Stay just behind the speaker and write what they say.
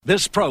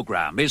This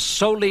program is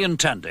solely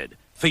intended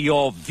for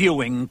your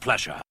viewing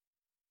pleasure.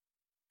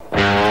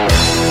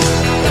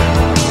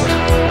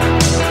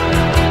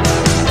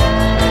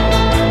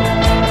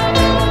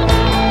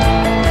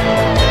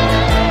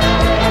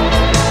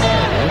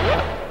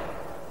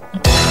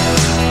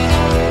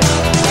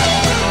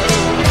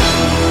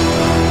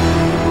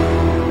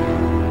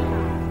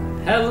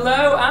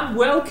 Hello and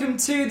welcome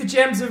to the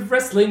Gems of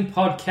Wrestling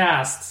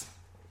podcast.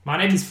 My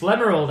name is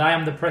Flemmerald. I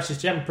am the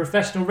Precious Gem of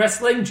Professional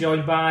Wrestling,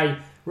 joined by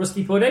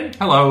Rusty Pudding.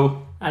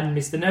 Hello. And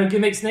Mr. No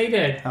Gimmicks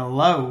Needed.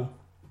 Hello.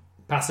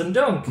 Pass and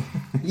Dunk.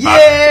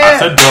 Yeah!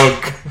 That's a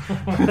dunk.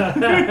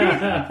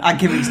 Our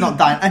gimmick's not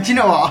dying. And do you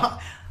know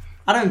what?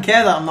 I don't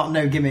care that I'm not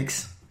no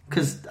gimmicks,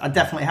 because I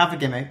definitely have a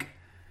gimmick.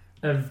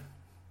 Of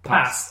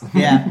pass.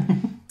 Yeah.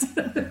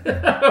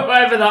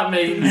 Whatever that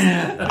means.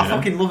 I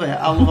fucking love it.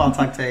 I love our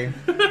tag team.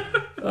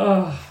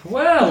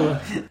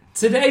 Well,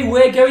 today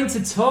we're going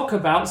to talk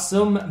about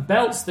some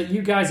belts that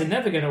you guys are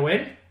never going to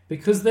win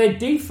because they're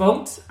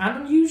defunct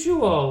and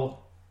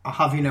unusual. I'll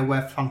have you know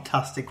we're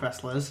fantastic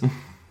wrestlers.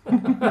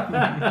 What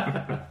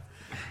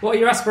are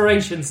your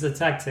aspirations as a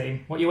tag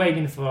team? What are you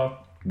aiming for?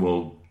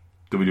 Well,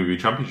 WWE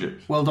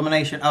Championships. World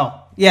domination.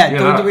 Oh, yeah, Yeah,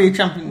 WWE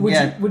champion.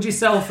 Would you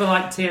sell for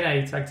like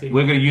TNA tag team?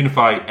 We're going to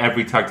unify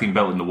every tag team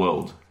belt in the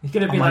world. You're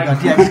going to Oh be my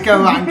like... god, yeah, just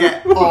go out and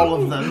get all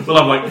of them. We'll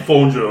have like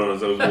 400 on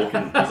us. I was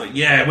walking. I was like,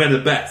 yeah, we're the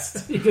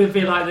best. You're going to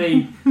be like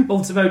the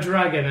Ultimo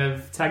Dragon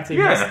of tag team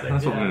Yeah, wrestling.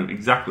 that's what we're going to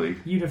exactly.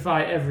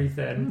 Unify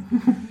everything.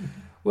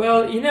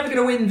 Well, you're never going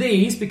to win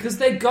these because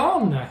they're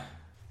gone.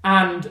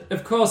 And,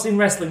 of course, in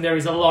wrestling, there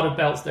is a lot of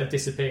belts that have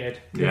disappeared.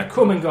 Yeah. They've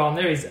come and gone.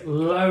 There is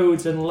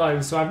loads and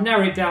loads. So I've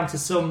narrowed it down to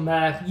some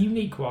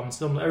unique ones.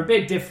 Some that are a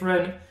bit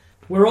different.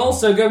 We're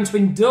also going to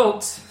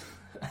induct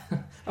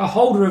a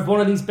holder of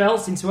one of these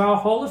belts into our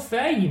Hall of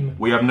Fame.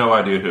 We have no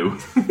idea who.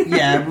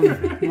 Yeah,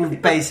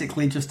 we've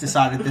basically just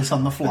decided this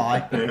on the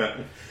fly. Yeah.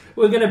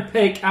 We're going to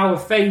pick our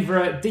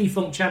favourite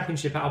defunct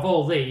championship out of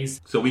all these.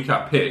 So we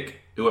can't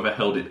pick whoever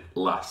held it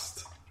last.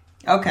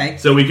 Okay.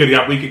 So we could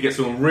get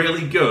someone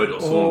really good or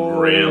someone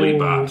really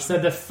bad. So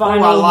the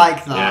final... I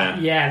like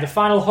that. Yeah, the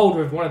final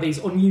holder of one of these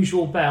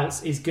unusual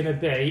belts is going to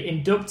be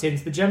inducted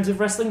into the Gems of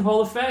Wrestling Hall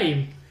of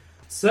Fame.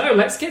 So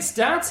let's get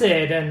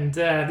started. And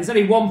there's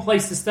only one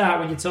place to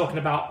start when you're talking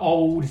about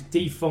old,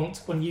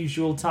 defunct,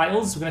 unusual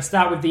titles. We're going to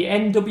start with the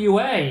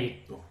NWA.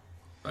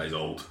 That is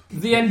old.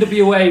 The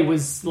NWA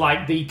was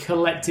like the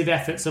collective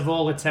efforts of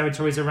all the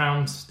territories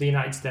around the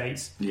United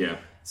States. Yeah.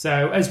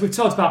 So, as we've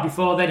talked about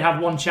before, they'd have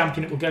one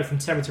champion that will go from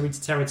territory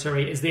to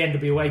territory as the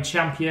NWA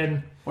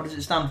champion. What does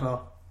it stand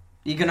for?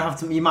 You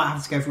might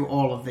have to go through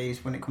all of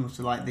these when it comes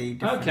to like the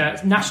different... Okay,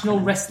 it's National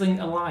Wrestling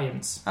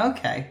Alliance.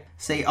 Okay.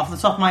 See, off the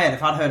top of my head,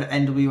 if I'd heard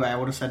NWA, I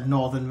would have said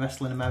Northern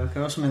Wrestling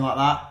America or something like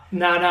that.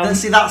 No.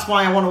 See, that's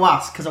why I want to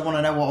ask, because I want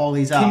to know what all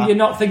these are. Can you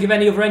not think of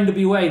any other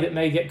NWA that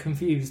may get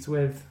confused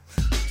with...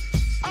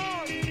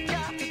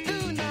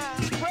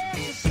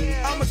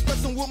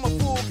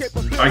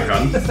 I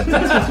can.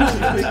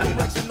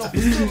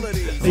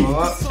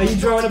 Are you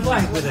drawing a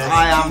blank with this?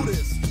 I am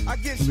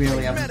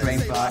really having a brain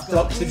fart.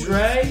 Dr.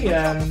 Dre,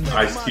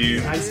 Ice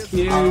Cube. Ice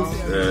Cube,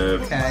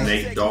 Okay.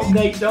 Nate Dogg.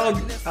 Nate Dogg.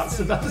 That's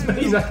about as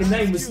many as I can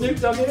name. Was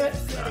Snoop Dogg in it?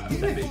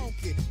 Maybe.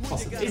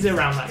 Possibly. He's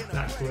around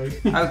that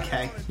group.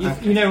 Okay.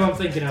 You know what I'm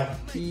thinking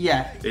of.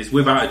 Yeah. It's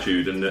with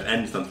attitude and the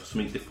N stands for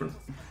something different.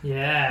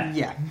 Yeah.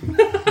 Yeah.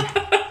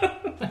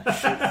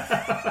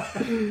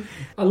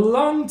 A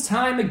long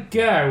time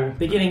ago,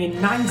 beginning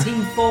in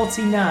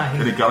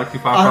 1949. In a galaxy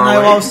far, I far know,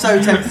 away. I was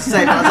so tempted to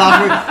say that.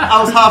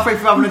 I was halfway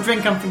through having a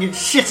drink, I'm thinking,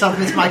 shit, I've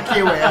missed my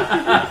cue here.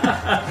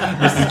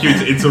 Mr. Q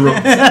to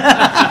interrupt.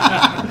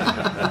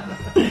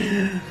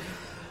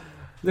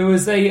 There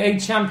was a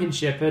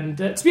championship, and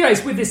to be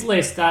honest, with this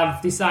list,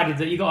 I've decided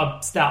that you've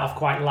got to start off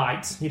quite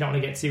light. You don't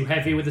want to get too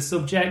heavy with the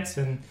subject,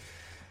 and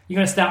you're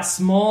going to start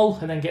small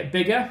and then get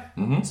bigger.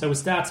 Mm-hmm. So we're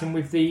starting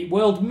with the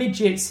World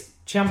Midgets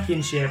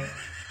Championship.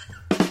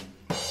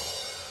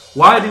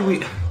 Why do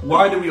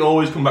we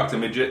always come back to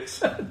midgets?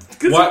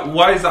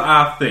 Why is that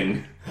our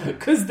thing?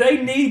 Because they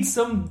need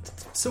some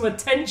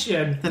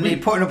attention. Then they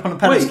put it up on a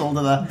pedestal,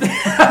 do they?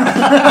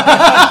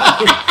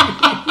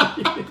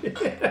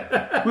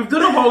 We've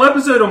done a whole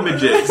episode on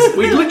midgets.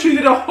 We literally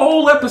did a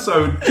whole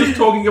episode just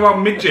talking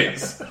about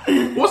midgets.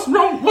 What's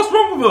wrong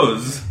with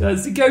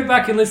us? So go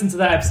back and listen to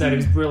that episode. It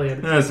was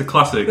brilliant. Yeah, it's a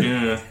classic.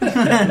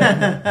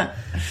 Yeah.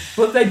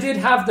 But they did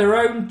have their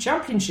own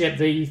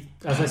championship,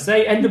 as I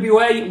say,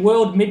 NWA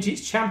World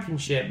Midgets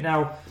Championship.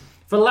 Now,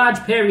 for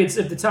large periods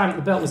of the time that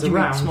the belt was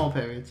around... Small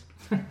periods.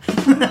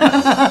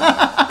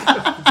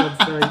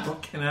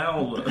 Fucking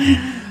hell.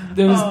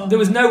 There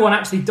was no one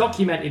actually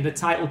documenting the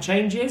title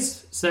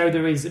changes, so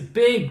there is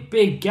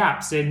big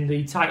gaps in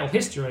the title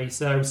history.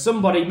 So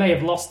somebody may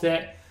have lost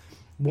it,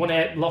 won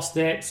it, lost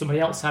it, somebody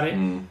else had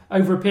it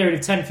over a period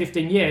of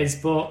 10-15 years,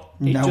 but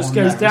it just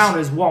goes down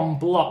as one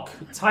block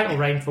title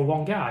reign for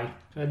one guy.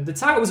 And the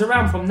title was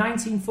around from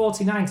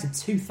 1949 to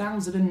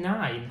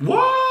 2009.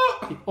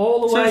 What?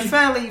 All the So way.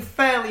 it's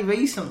fairly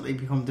recently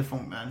become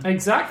defunct then.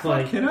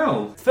 Exactly. Fucking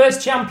hell.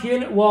 First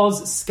champion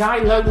was Sky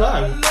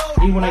Lolo.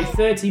 He won a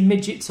 30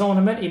 midget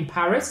tournament in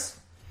Paris.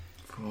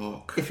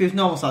 Fuck. If he was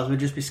normal size, it would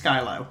just be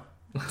Skylo.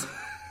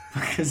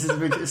 Because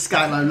it's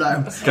Skylo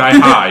low. Sky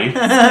High.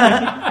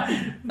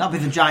 That'd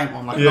be the giant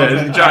one. Like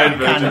Yeah, the giant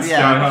version kind of of,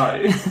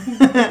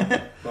 Sky High.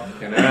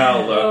 Fucking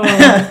hell,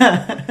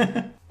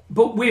 though.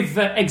 But with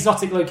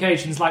exotic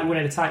locations like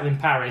winning a title in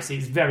Paris,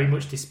 it's very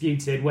much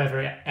disputed whether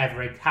it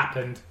ever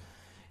happened.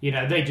 You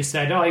know, they just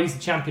said, "Oh, he's the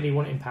champion. He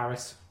won it in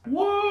Paris."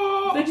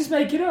 What? They just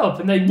make it up,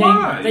 and they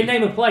Why?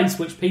 name a place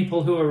which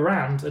people who are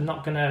around are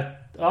not gonna.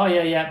 Oh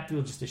yeah,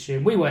 we'll just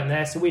assume we weren't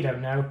there, so we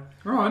don't know.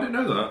 Oh, I didn't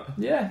know that.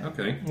 Yeah,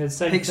 Okay. the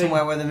same Pick thing.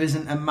 somewhere where there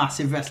isn't a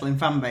massive wrestling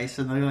fan base,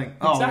 and they're like,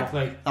 "Oh,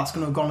 Exactly. that's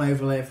going to have gone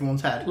over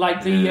everyone's head."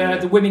 Like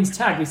the women's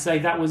tag, we say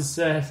that was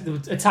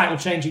a title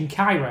change in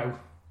Cairo.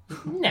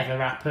 Never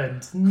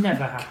happened.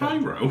 Never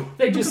happened. Cairo?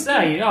 They just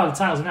say, "Oh, the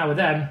titles are now with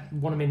them.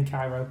 Want them in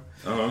Cairo."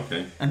 Oh,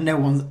 okay. And no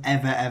one's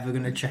ever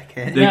going to check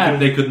it.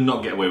 They could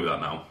not get away with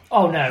that now.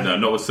 Oh no. No,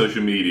 not with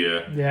social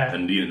media Yeah.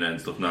 and the internet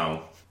and stuff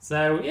now.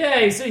 So yeah,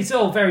 it's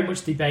all very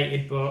much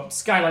debated, but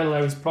Sky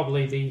Lolo is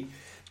probably the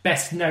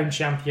best known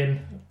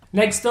champion.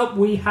 Next up,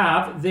 we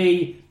have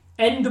the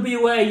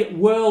NWA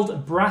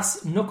World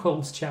Brass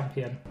Knuckles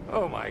champion.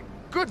 Oh my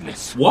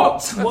goodness!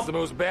 What? That's the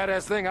most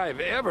badass thing I've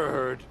ever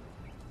heard.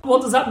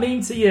 What does that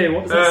mean to you?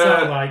 What does that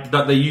sound like?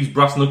 That they use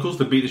brass knuckles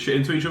to beat the shit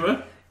into each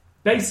other?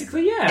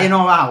 Basically, yeah. In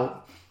or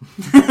out?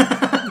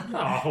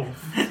 Oh.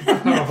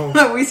 Oh.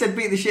 No, we said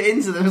beat the shit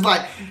into them. It was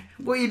like,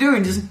 what are you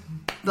doing? Just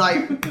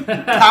like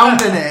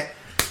pounding it.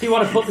 You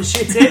want to put the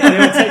shit in and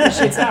he'll take the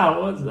shit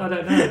out? I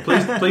don't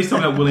know. Please tell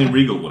me that William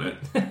Regal won it.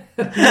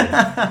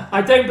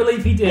 I don't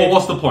believe he did. Well,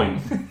 what's the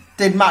point?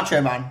 Did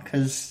Macho Man?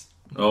 Because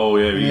Oh,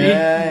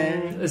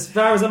 yeah. As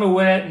far as I'm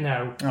aware,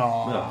 no.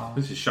 Oh,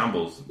 this is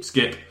shambles.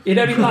 Skip. It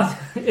only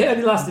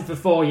lasted for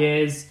 4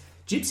 years.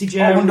 Gypsy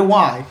Joe. I wonder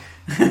why.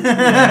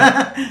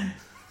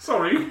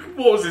 Sorry,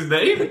 what was his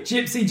name?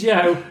 Gypsy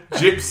Joe.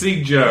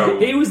 Gypsy Joe.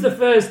 He was the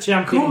first Of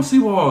champion. course he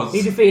was.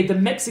 He defeated the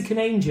Mexican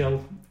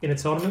Angel in a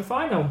tournament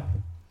final.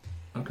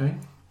 Okay.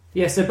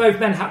 Yeah, so both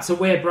men had to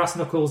wear brass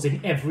knuckles in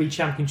every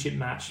championship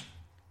match.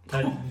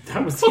 That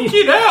was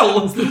Fucking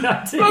hell! the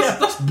idea.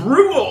 That's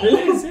brutal.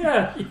 It is,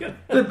 yeah. I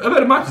bet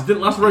the matches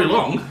didn't last very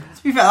long.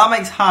 To be fair, that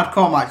makes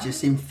hardcore matches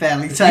seem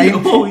fairly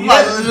tame. Oh, yeah.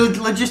 Like,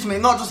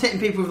 legitimate, not just hitting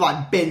people with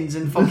like bins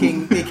and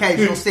fucking the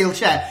occasional steel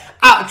chair.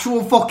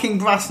 Actual fucking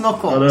brass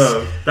knuckles. I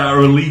know. That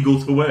are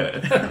illegal to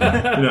wear.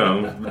 You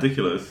know,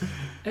 ridiculous.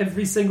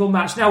 Every single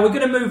match. Now, we're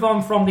going to move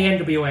on from the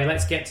NWA.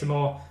 Let's get to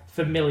more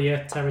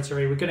familiar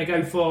territory. We're going to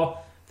go for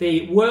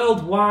the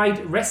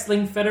Worldwide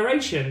Wrestling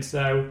Federation.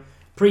 So,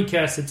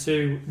 precursor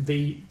to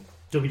the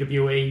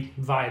WWE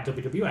via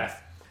WWF.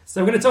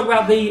 So we're going to talk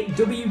about the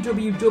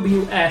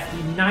WWF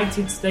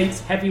United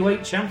States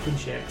Heavyweight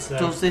Championship. So,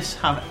 Does this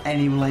have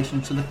any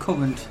relation to the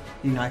current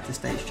United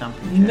States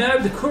Championship? no,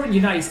 the current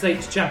United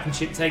States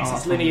Championship takes its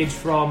that's lineage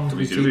from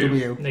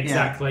WCW.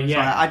 Exactly, yeah.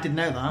 Sorry, I did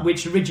know that.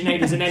 which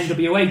originated as an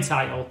NWA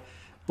title.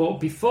 But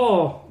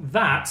before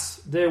that,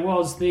 there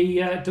was the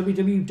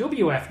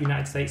WWF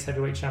United States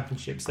Heavyweight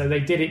Championship. So they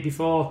did it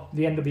before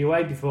the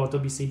NWA, before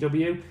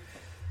WCW.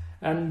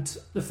 And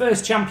the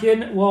first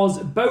champion was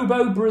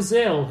Bobo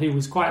Brazil, who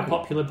was quite a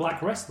popular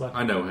black wrestler.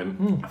 I know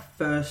him.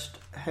 First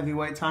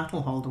heavyweight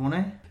title holder,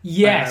 wasn't he?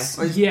 Yes,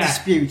 It was yeah.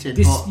 disputed,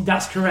 but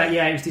That's correct,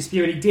 yeah, it was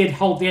disputed. He did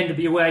hold the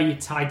NWA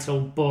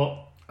title,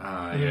 but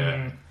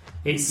Yeah.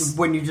 it's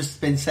when you've just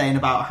been saying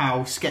about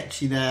how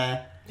sketchy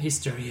their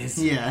history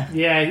is. yeah.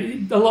 Yeah,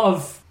 a lot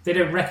of... They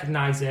don't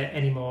recognise it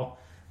anymore,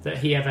 that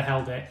he ever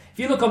held it. If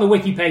you look on the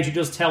wiki page, it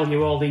does tell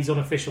you all these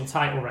unofficial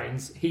title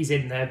reigns. He's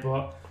in there,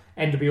 but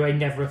NWA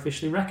never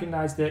officially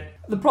recognised it.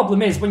 The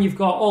problem is, when you've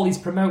got all these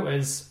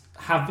promoters,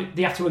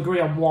 they have to agree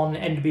on one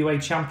NWA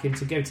champion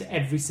to go to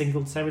every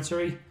single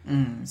territory.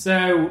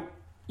 So,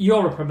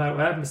 you're a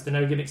promoter, Mr.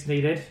 No Gimmicks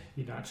Needed.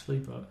 You don't actually,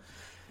 but...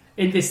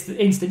 In this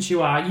instance,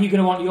 you're going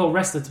to want your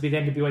wrestler to be the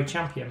NWA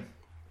champion.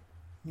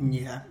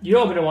 Yeah.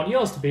 You're going to want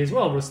yours to be as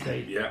well,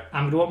 Rusty. Yeah.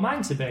 I'm going to want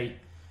mine to be.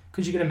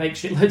 Because you're going to make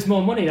shitloads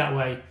more money that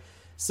way.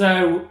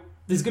 So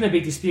there's going to be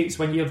disputes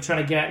when you're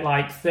trying to get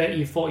like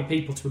 30 or 40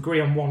 people to agree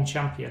on one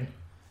champion.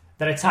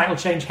 Then a title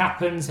change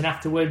happens, and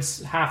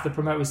afterwards half the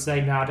promoters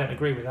say, no, I don't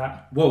agree with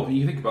that. Well,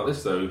 you think about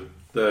this though.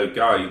 The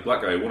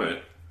black guy who won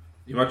it.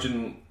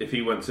 Imagine if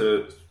he went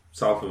to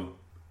South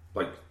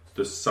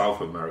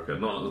America,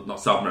 not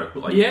South America,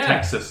 but like Yeah.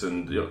 Texas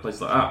and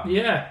places like that.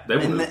 Yeah. They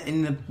would.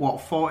 In the what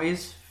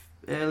 40s,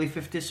 early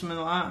 50s, something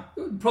like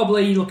that.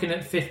 Probably looking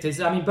at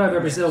 50s. I mean, Bobo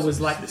Brazil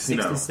was like 60s, You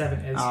know.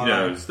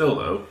 70s. Still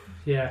though.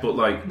 Yeah. But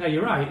like, No,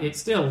 you're right. It's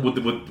still...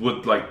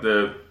 would like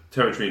the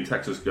territory in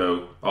Texas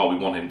go? Oh, we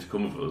want him to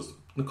come with us.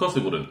 Of course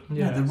they wouldn't.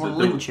 Yeah. They want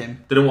they- lynch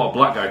him. They don't want a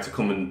black guy to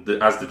come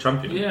in as the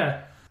champion.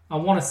 Yeah. I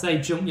want to say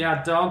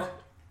Junkyard Dog,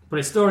 but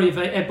it's a story of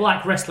a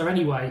black wrestler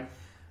anyway,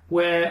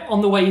 where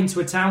on the way into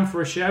a town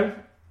for a show,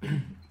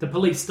 the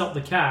police stopped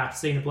the car,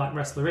 seeing a black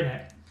wrestler in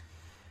it.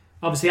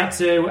 Obviously, had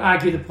to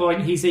argue the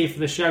point, he's here for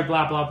the show,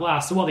 blah, blah, blah.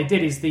 So what they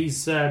did is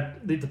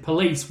the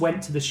police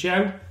went to the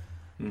show.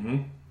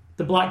 Mm-hmm.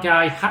 The black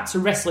guy had to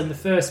wrestle in the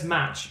first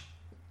match.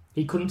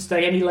 He couldn't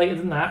stay any later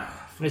than that.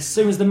 And as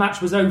soon as the match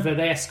was over,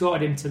 they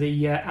escorted him to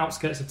the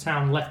outskirts of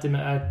town, left him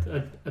at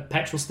a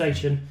petrol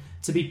station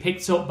to be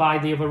picked up by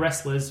the other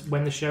wrestlers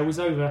when the show was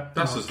over.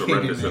 That's just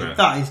horrendous, isn't it?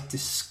 That is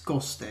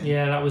disgusting.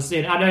 Yeah, that was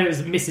it. I know it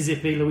was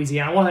Mississippi,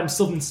 Louisiana, one of them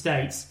southern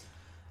states.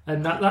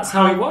 And that's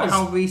how it was.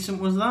 How recent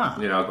was that?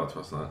 Yeah, I got to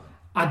ask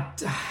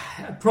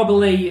that.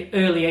 Probably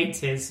early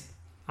 80s,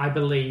 I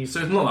believe. So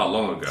it's not that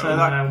long ago. So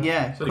that,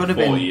 yeah, It's only could have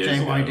 4 been years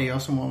JYD ago. or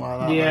someone like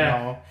that.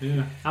 Yeah.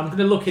 Yeah. I'm going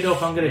to look it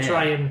up. I'm going to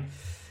try and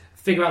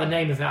figure out the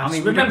name of it. I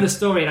remember the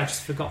story and I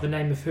just forgot the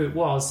name of who it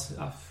was.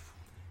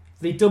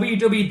 The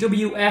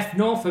WWF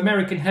North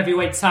American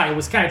Heavyweight title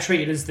was kind of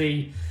treated as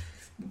the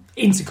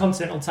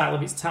Intercontinental title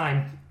of its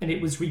time, and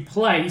it was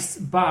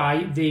replaced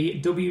by the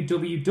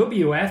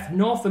WWF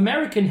North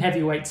American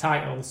Heavyweight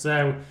title.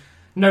 So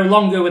no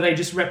longer were they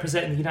just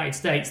representing the United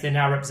States, they're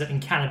now representing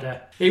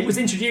Canada. It was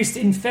introduced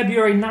in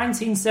February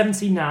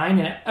 1979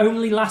 and it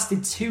only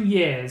lasted 2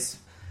 years.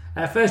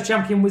 First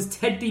champion was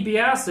Ted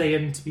DiBiase,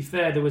 and to be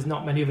fair, there was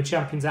not many other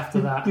champions after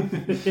that.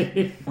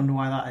 Wonder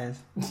why that is.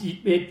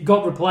 It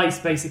got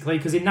replaced, basically,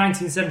 because in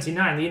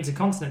 1979, the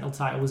Intercontinental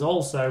title was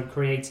also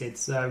created.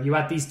 So you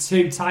had these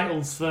two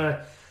titles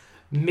for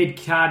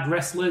mid-card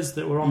wrestlers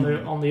that were on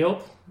the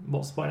up.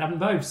 What's the point in having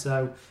both?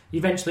 So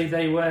eventually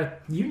they were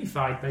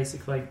unified,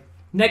 basically.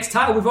 Next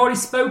title we've already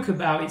spoke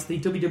about. It's the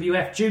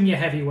WWF Junior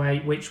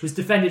Heavyweight, which was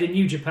defended in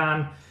New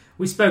Japan.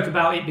 We spoke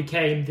about it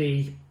became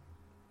the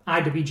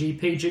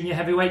IWGP Junior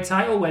Heavyweight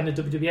title when the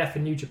WWF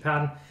and New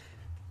Japan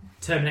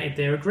terminated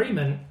their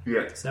agreement.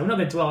 Yeah. So we're not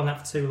going to dwell on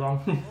that for too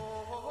long.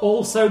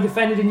 Also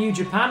defended in New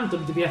Japan,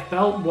 WWF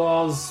belt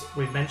was,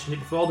 we've mentioned it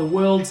before, the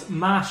World's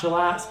Martial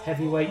Arts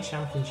Heavyweight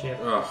Championship.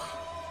 Ugh.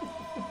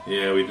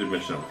 Yeah, we did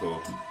mention that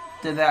before.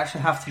 Did they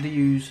actually have to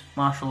use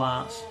martial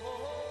arts?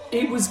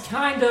 It was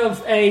kind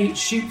of a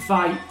shoot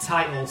fight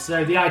title,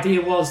 so the idea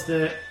was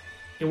that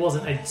it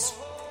wasn't a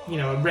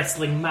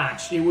wrestling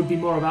match. It would be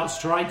more about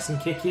strikes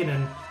and kicking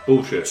and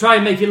Bullshit. try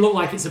and make it look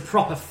like it's a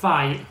proper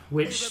fight,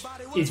 which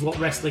is what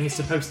wrestling is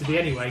supposed to be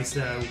anyway,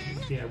 so,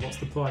 what's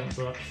the point?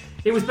 But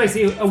it was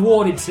basically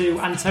awarded to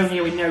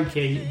Antonio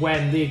Inoki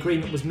when the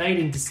agreement was made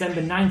in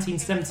December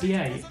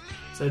 1978.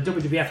 So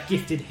WWF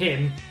gifted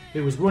him,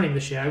 who was running the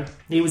show.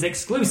 He was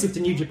exclusive to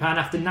New Japan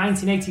after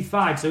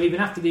 1985, so even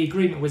after the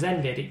agreement was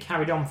ended, it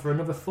carried on for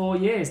another 4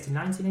 years to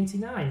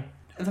 1989.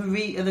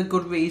 Are there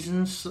good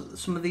reasons that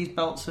some of these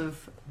belts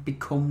have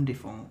become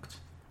defunct?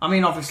 I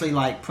mean, obviously,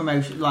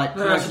 promotion,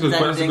 that's a good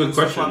ending and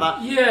stuff question. like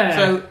that. Yeah.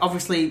 So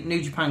obviously,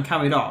 New Japan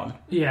carried on.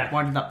 Yeah.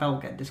 Why did that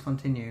belt get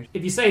discontinued?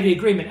 If you say the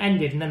agreement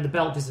ended and then the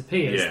belt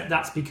disappears,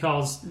 that's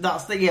because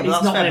That's it's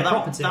that's not fair. their But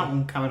property. that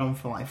one carried on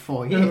for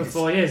 4 years. another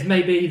 4 years.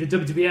 Maybe the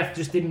WWF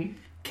just didn't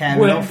Care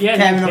Well, enough, yeah,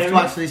 care they enough care to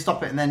enough. actually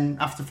stop it, and then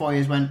after 4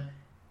 years went,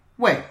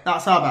 wait,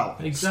 that's our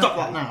belt. Exactly. Stop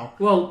that now.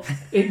 Well,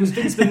 it was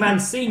Vince McMahon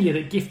Sr.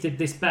 that gifted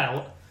this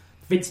belt.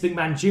 Vince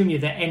McMahon Jr.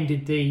 that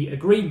ended the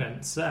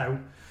agreement. So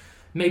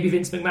maybe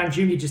Vince McMahon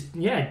Jr. just,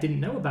 didn't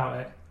know about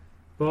it.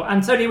 But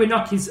Antonio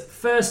Inoki's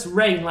first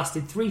reign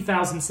lasted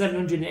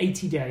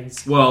 3,780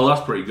 days. Well,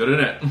 that's pretty good,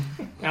 isn't it?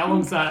 How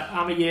long's that?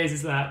 How many years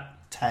is that?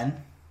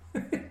 10.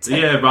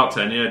 Yeah, about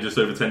 10, just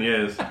over 10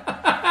 years.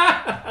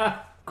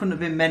 Couldn't have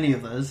been many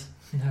others.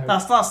 No,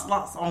 That's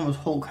almost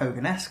Hulk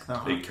Hogan-esque,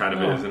 that. It kind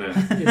of is, isn't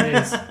it? it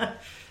is.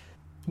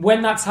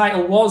 When that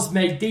title was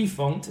made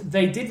defunct,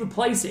 they did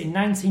replace it in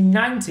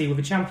 1990 with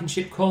a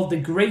championship called the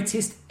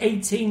Greatest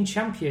 18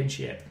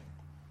 Championship.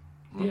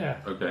 Yeah.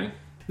 Okay.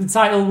 The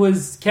title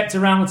was kept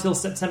around until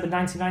September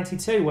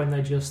 1992 when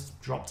they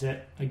just dropped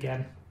it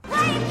again.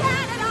 Brave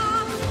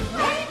Canada!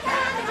 Brave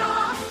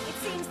Canada! It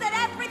seems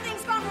that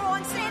everything's gone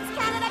wrong since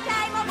Canada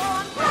came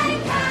along.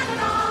 Brave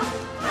Canada!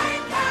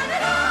 Brave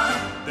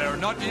Canada! They're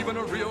not even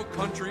a real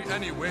country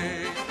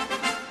anyway.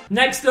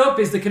 Next up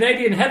is the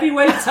Canadian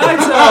Heavyweight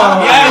title.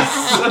 Yes!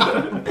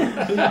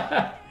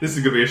 This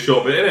is going to be a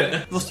short bit,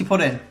 isn't it? Rusty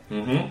Pudding.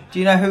 Mm-hmm. Do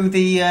you know who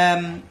the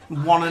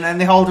one and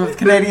only holder of the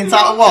Canadian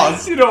title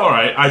was? You know,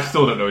 alright, I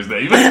still don't know his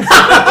name.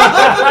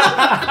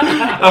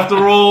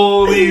 After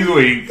all these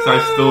weeks, I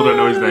still don't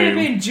know his You've name.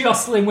 been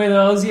jostling with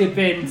us, you've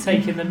been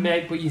taking the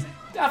mick, but you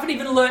haven't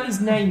even learnt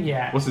his name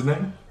yet. What's his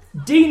name?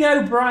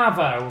 Dino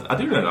Bravo. I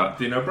do know that.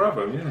 Dino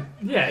Bravo, yeah.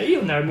 Yeah,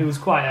 you'll know him.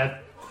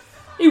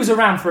 He was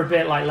around for a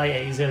bit, like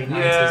late 80s, early 90s.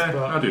 Yeah,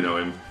 But I do know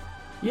him.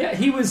 yeah,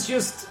 he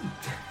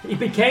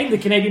became the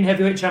Canadian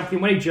Heavyweight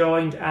Champion when he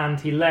joined, and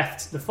he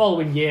left the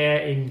following year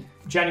in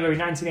January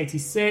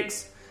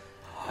 1986,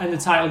 and the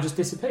title just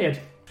disappeared.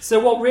 So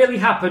what really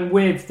happened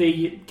with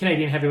the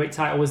Canadian Heavyweight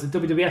title was the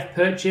WWF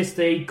purchased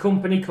a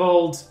company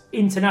called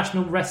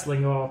International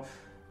Wrestling, or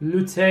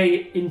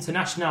Lutte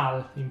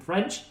Internationale in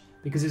French,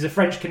 because it's a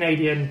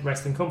French-Canadian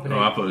wrestling company. Oh,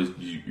 I thought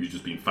you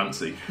just being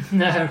fancy.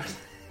 No.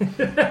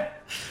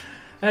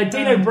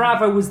 Dino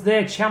Bravo was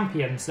their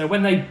champion, so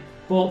when they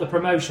bought the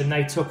promotion,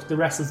 they took the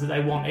wrestlers that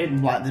they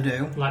wanted. Like they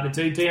do. Like the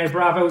do. Dino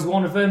Bravo was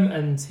one of them,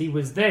 and he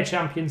was their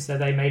champion, so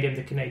they made him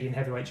the Canadian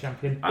heavyweight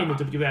champion in the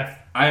WWF.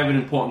 I have an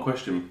important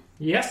question.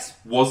 Yes?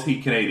 Was he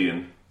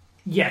Canadian?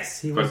 Yes,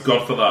 he was. Thank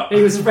God for that.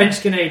 He was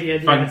French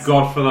Canadian. Thank yes.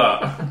 God for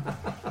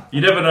that. You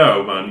never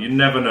know, man. You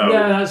never know.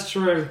 No, that's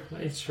true.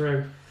 It's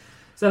true.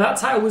 So that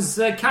title was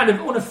kind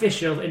of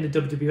unofficial in the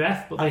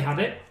WWF, but they had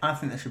it. I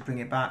think they should bring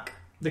it back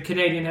The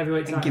Canadian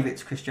heavyweight and title. give it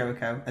to Chris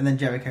Jericho, and then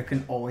Jericho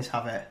can always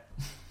have it.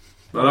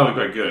 Well, that would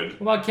be quite good.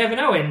 What about Kevin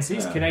Owens?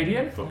 He's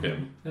Canadian. Fuck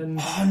him. And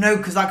Oh no,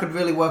 because that could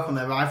really work on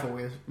their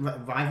rivalry.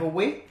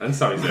 Rivalry? And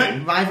Sami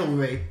Zayn.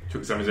 Rivalry.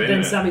 Took Sami Zayn then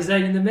in Sami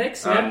Zayn in the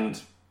mix. Yeah.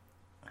 And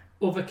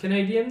Other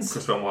Canadians.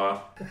 Chris Benoit.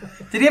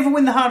 Did he ever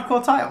win the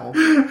hardcore title?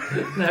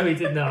 No, he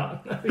did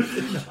not. No,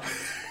 he did not.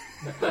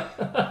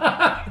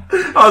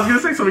 I was going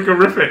to say something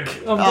horrific.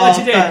 I'm glad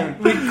you did. don't.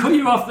 We cut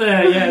you off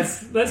there,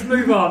 yes. Let's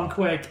move on,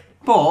 quick.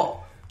 But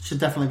should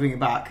definitely bring it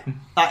back.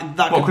 That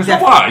What, could Chris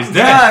Benoit? He's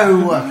dead.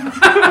 No,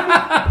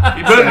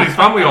 He murdered his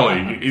family,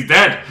 Ollie. He's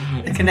dead.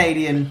 the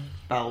Canadian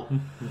belt,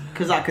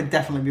 because that could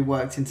definitely be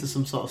worked into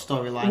some sort of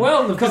storyline.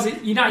 Well, because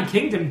it's United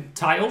Kingdom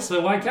title,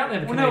 so why can't they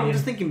have a Well, no, Canadian? I'm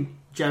just thinking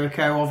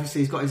Jericho.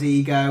 Obviously, he's got his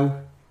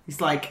ego.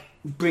 He's like,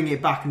 bring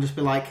it back and just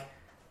be like,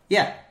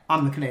 yeah,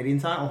 I'm the Canadian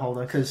title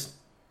holder because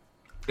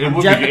It I'm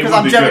would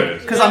be good.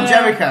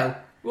 Jericho.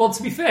 Well,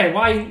 to be fair,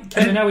 why ain't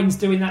Kevin Owens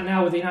doing that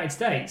now with the United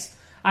States?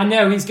 I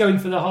know he's going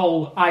for the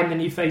whole I'm the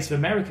new face of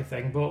America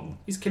thing, but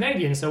he's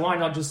Canadian, so why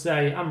not just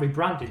say I'm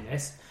rebranding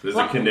this? There's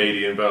Well, a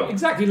Canadian belt.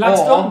 Exactly, Lance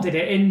Or- Storm did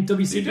it in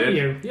WCW. He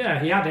did. Yeah,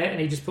 he had it,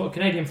 and he just put a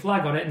Canadian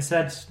flag on it and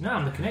said, no,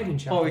 I'm the Canadian Or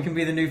champion. we can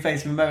be the new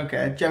face of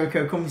America.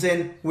 Jericho comes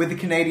in with the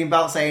Canadian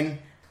belt saying,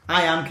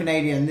 I am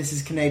Canadian, this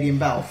is Canadian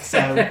belt,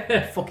 so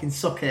fucking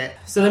suck it.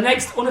 So the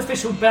next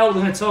unofficial belt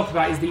we're going to talk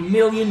about is the $1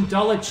 Million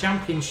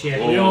Championship.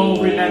 We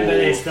all remember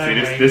this, don't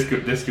we?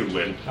 This could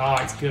win. Oh,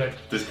 it's good.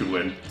 This could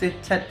win.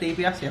 Did Ted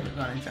DiBiase have it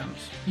by any chance?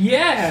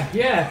 Yeah.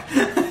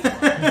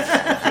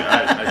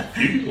 I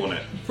think won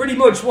it. Pretty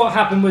much what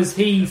happened was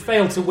he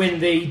failed to win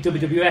the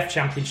WWF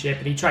Championship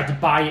and he tried to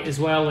buy it as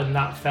well, and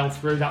that fell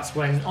through. That's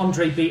when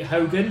Andre beat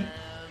Hogan,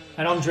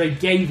 and Andre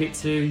gave it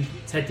to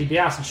Ted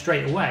DiBiase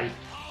straight away.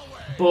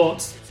 But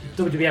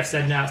WWF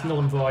said, no, it's null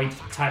and void,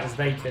 title's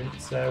vacant.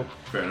 So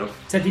Fair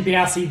enough. Ted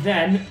DiBiase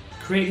then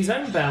created his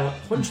own belt.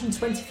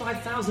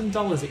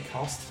 $125,000 it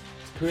cost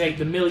to create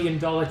the $1 Million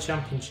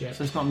Championship.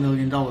 So it's not $1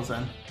 million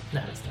then?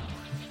 No, it's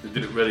not.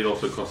 Did it really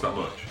also cost that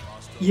much?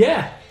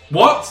 Yeah,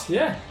 What?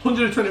 yeah,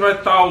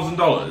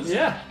 $125,000?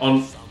 yeah.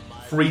 On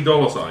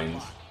 $3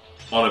 signs?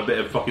 On a bit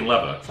of fucking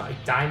leather? It's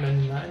like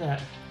diamond,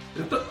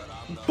 isn't it?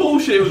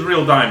 Bullshit, it was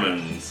real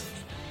diamonds.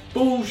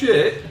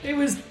 Bullshit. It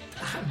was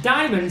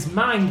diamonds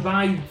mined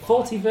by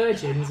 40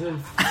 virgins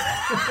of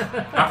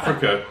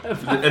Africa.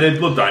 And then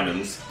blood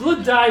diamonds.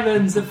 blood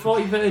diamonds of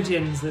 40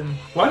 virgins, and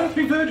Why don't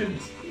be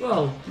virgins?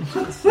 well,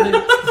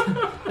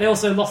 they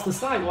also lost the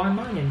site while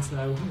mining, so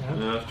you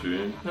know, Yeah, that's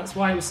true. that's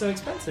why it was so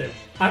expensive.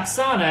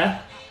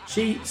 Aksana,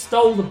 she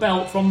stole the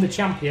belt from the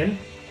champion.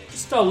 She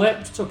stole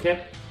it, she took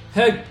it.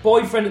 Her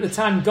boyfriend at the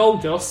time,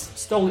 Goldust,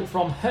 stole it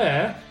from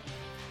her.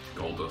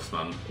 Goldust,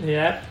 man.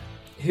 Yeah,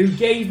 who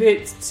gave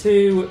it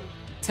to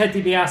Ted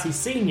DiBiase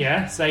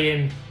Sr.,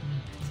 saying,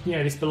 you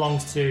know, this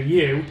belongs to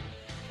you.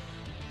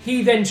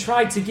 He then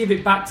tried to give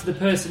it back to the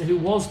person who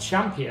was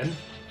champion,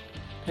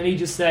 and he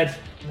just said,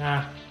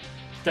 nah,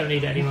 don't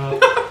need it anymore.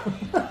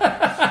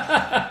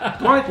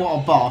 What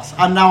a boss.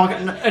 And now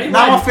Anyway.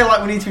 I feel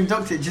like we need to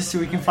induct it just so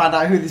we can find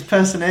out who this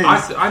person is.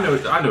 I know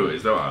who it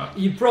is, don't I?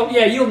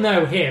 You'll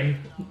know him.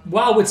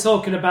 While we're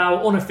talking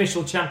about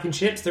unofficial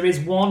championships, there is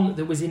one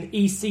that was in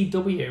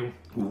ECW.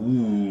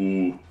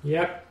 Ooh.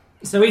 Yep.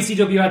 So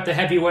ECW had the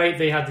heavyweight,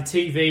 they had the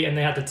TV, and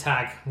they had the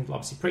tag.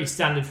 Obviously pretty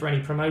standard for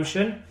any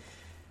promotion.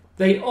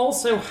 They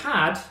also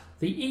had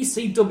the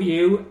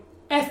ECW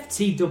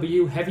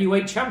FTW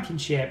Heavyweight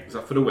Championship. Is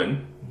that for the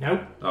win?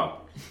 Nope. Oh.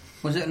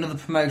 Was it another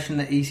promotion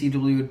that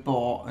ECW had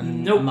bought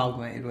and Nope.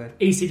 amalgamated with?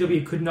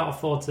 ECW could not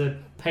afford to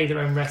pay their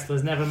own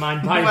wrestlers, never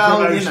mind buy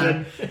Well,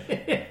 promotion.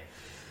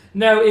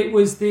 No, it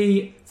was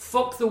the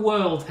Fuck the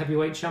World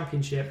Heavyweight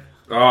Championship.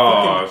 Oh,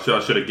 I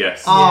should have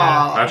guessed.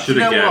 Ah, I should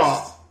you have know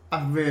guessed. what?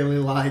 I really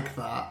like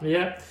that.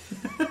 Yeah.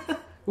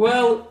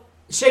 Well,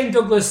 Shane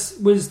Douglas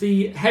was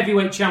the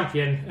heavyweight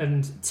champion,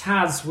 and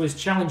Taz was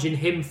challenging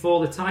him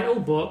for the title,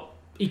 but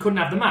he couldn't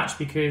have the match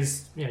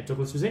because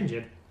Douglas was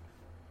injured.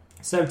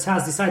 So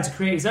Taz decided to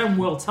create his own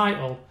world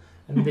title,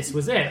 and this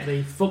was it,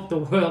 the Fuck the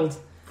World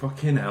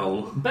Fucking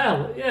hell.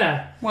 belt.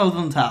 Yeah. Well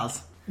done,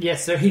 Taz.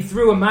 Yes, so he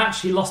threw a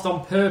match, he lost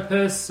on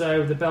purpose,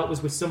 so the belt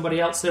was with somebody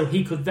else, so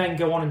he could then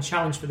go on and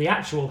challenge for the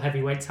actual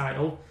heavyweight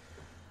title.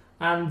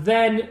 And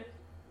then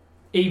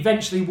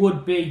eventually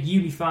would be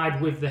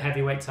unified with the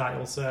heavyweight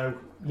title, so,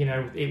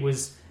 it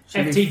was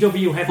Should we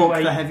FTW Fuck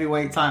heavyweight. the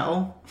heavyweight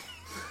title.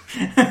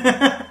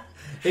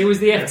 It was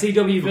the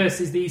FTW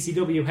versus the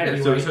ECW Yeah,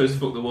 heavyweight. so it's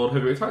fuck the world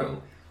heavyweight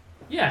title.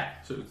 Yeah.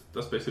 So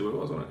that's basically what it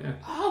was, wasn't it? Yeah.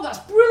 Oh, that's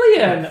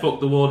brilliant! Fuck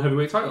the world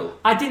heavyweight title.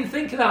 I didn't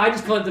think of that, I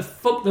just called it the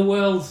Fuck the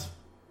World,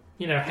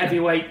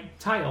 heavyweight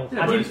title.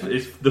 Yeah, I but didn't.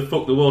 it's the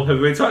fuck the world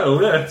heavyweight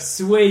title, yeah.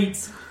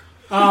 Sweet.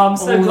 Oh, I'm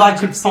so Or glad I you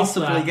could picked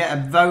possibly that. get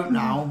a vote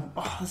now.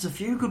 Oh, there's a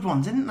few good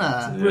ones, isn't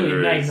there?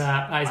 Brilliant There name is.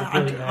 that is a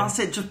brilliant name. That's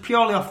it, just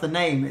purely off the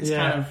name. It's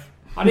Yeah. kind of...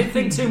 I didn't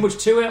think too much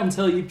to it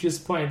until you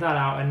just pointed that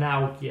out, and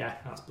now,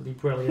 that's bloody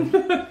brilliant.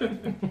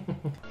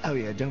 Oh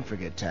yeah, don't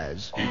forget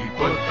Taz. He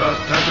put the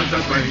Taz in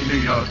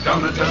Tasmania,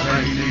 down in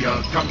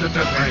Tasmania, come to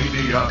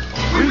Tasmania.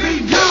 We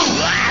mean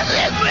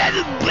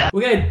you!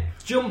 We're going to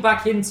jump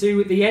back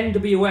into the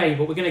NWA,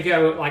 but we're going to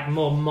go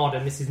more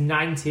modern. This is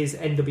 90s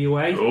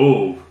NWA.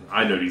 Oh,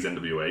 I know these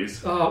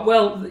NWAs. Oh,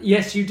 well,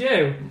 yes, you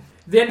do.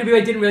 The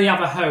NWA didn't really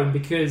have a home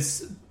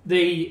because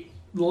the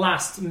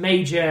last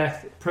major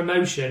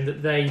promotion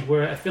that they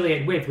were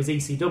affiliated with was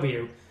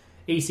ECW.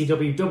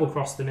 ECW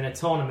double-crossed them in a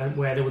tournament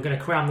where they were going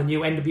to crown the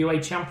new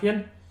NWA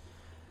champion.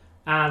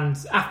 And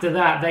after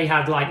that, they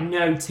had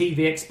no TV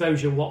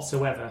exposure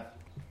whatsoever.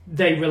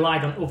 They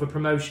relied on other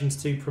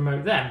promotions to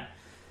promote them.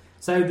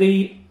 So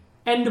the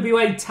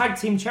NWA Tag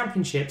Team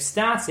Championship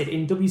started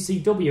in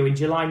WCW in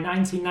July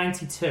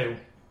 1992.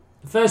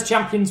 The first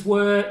champions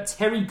were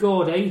Terry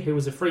Gordy, who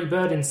was a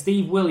Freebird, and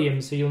Steve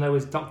Williams, who you'll know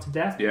as Dr.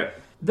 Death. Yeah.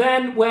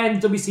 Then, when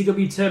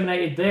WCW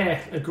terminated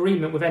their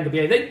agreement with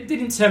NWA, they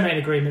didn't terminate an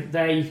agreement,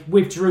 they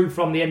withdrew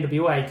from the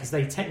NWA because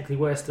they technically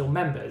were still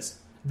members.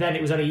 Then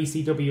it was only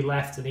ECW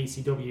left and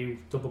ECW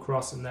double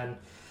cross, and then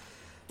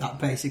That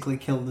basically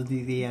killed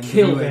the NWA,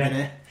 killed didn't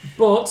it. it?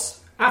 But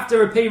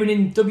after appearing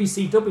in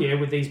WCW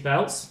with these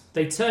belts,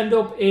 they turned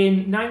up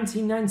in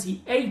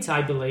 1998,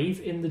 I believe,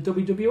 in the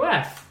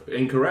WWF.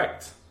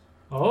 Incorrect.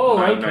 Oh,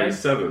 okay.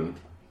 1997.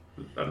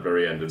 At the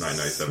very end of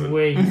 1997.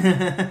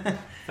 Sweet.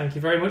 Thank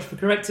you very much for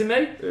correcting me.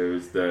 It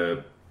was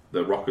the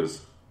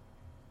Rockers.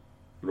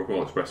 The Rock and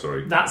Roll Express,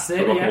 sorry. That's it,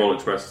 The Rock yeah. and Roll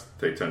Express,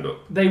 they turned up.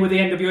 They were the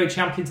NWA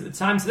champions at the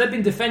time, so they'd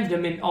been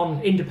defending them on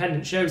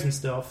independent shows and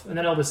stuff, and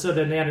then all of a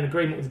sudden they had an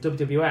agreement with the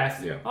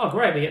WWF. Yeah. Oh,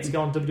 great, they get to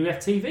go on WWF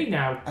TV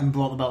now. And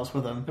brought the belts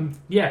with them.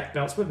 And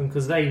belts with them,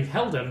 because they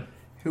held them.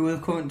 Who were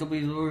the current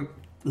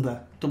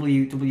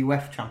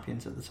WWF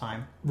champions at the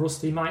time?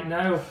 Rusty might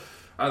know.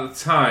 At the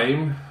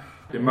time,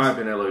 it might have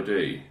been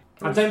LOD.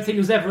 I don't think there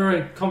was ever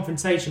a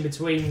confrontation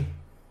between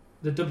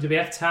the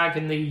WWF tag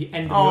and the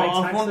NWA Oh,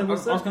 I tag. was, so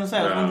was there? going to say,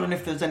 I was No. wondering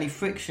if there's any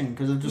friction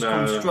because they've just No.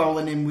 come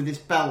strolling in with this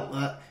belt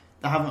that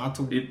they haven't had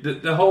to.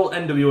 The whole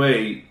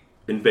NWA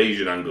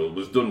invasion angle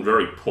was done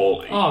very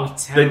poorly. Oh, it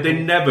was terrible. They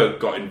never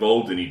got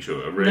involved in each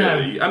other,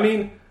 really. I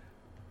mean,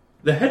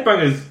 the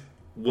Headbangers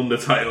won the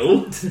title,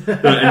 the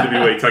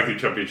NWA Tag Team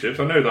Championships.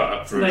 I know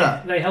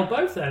that. They held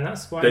both then,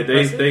 that's quite They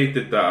impressive.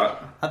 did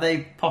that. Are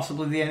they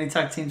possibly the only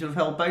tag team to have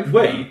held both?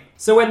 Wait,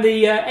 So when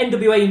the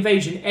NWA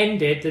invasion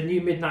ended, the New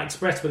Midnight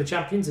Express were the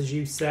champions, as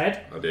you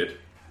said. I did.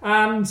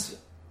 And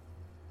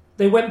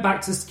they went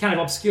back to kind of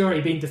obscurity,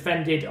 being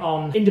defended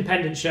on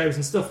independent shows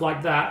and stuff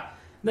like that.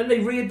 Then they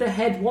reared their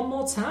head one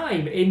more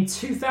time. In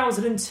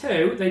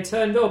 2002, they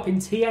turned up in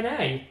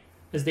TNA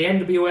as the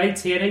NWA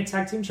TNA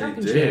Tag Team They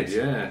Championships. did,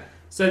 yeah.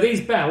 So these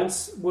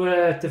belts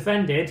were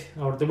defended,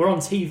 or they were on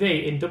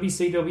TV in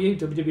WCW,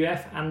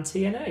 WWF, and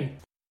TNA.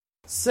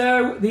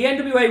 So the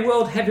NWA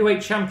World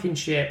Heavyweight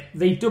Championship,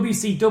 the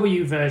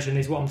WCW version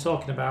is what I'm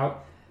talking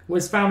about,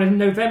 was founded in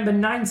November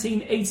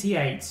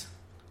 1988.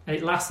 And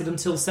it lasted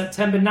until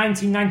September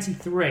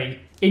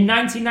 1993. In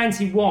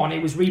 1991,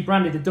 it was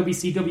rebranded the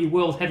WCW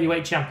World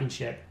Heavyweight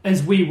Championship,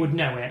 as we would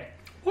know it.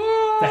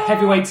 The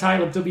heavyweight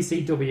title of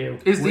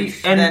WCW. Is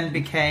Which the N then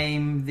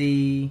became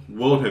the...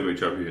 World Heavyweight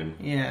Champion?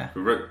 Yeah.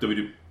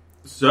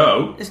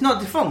 So It's not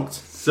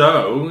defunct.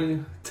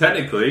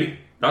 technically,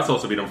 that's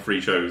also been on free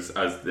shows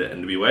as the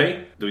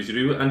NWA,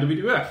 WCW, and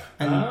WWF.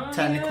 And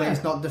technically yeah.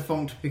 it's not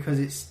defunct because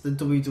it's the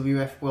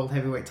WWF World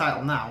Heavyweight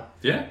title now.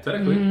 Yeah,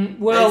 technically.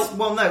 Well,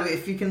 Well, no,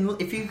 if you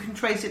can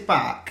trace it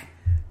back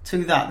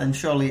to that, then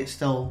surely it's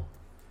still...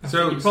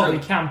 So, you probably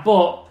can,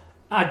 but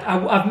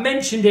I've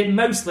mentioned it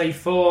mostly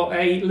for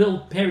a little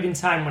period in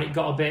time when it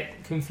got a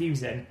bit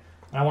confusing,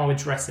 and I want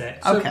to address it.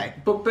 Okay.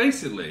 But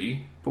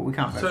basically, But we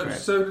can't go for it.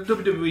 so the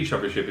WWE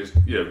Championship is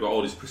got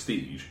all this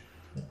prestige,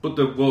 but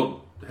the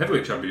World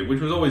Heavyweight Championship, which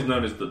was always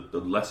known as the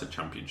lesser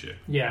championship,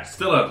 Yeah.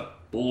 still had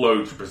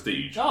loads of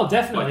prestige. Oh,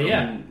 definitely,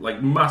 yeah.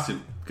 Like massive.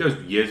 Goes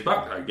years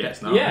back, I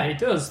guess. Now. Yeah, it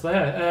does.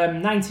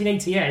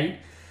 1988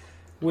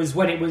 was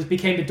when it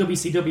became the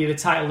WCW, the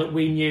title that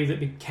we knew that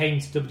became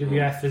to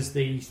WWF as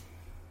the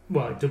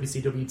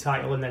WCW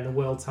title and then the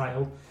world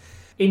title.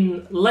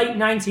 In late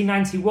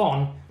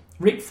 1991,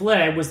 Ric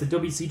Flair was the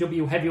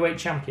WCW heavyweight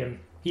champion.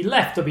 He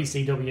left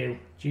WCW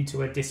due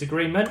to a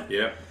disagreement.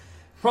 Yeah.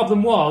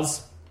 Problem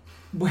was,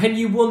 when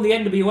you won the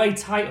NWA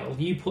title,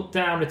 you put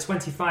down a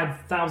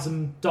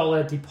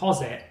 $25,000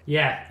 deposit.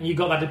 Yeah, and you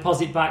got that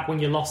deposit back when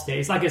you lost it.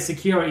 It's like a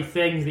security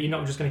thing that you're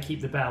not just going to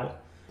keep the belt.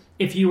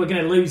 If you were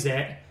going to lose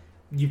it,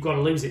 you've got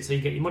to lose it so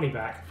you get your money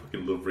back. I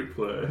fucking love Ric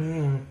Flair.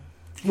 Did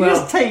you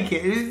just take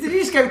it? Did you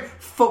just go,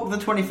 fuck the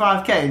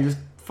 25k and just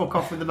fuck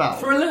off with the belt?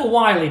 For a little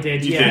while he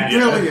did, He yeah. did,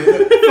 yeah.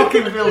 Brilliant.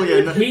 Fucking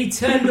brilliant. He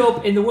turned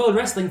up in the World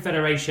Wrestling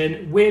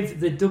Federation with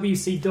the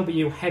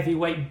WCW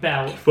heavyweight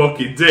belt,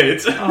 Fucking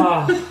did.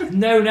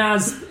 known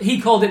as, he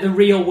called it the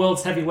real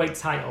world's heavyweight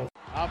title.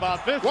 How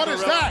about this? What is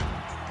Gorilla? that?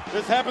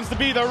 This happens to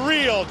be the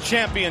real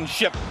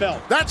championship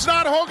belt. That's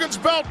not Hogan's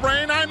belt,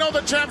 Brain. I know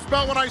the champ's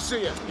belt when I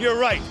see it. You're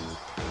right.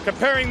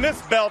 Comparing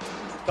this belt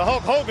to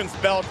Hulk Hogan's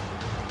belt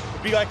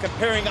would be like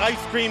comparing ice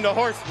cream to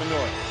horse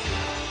manure.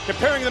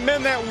 Comparing the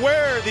men that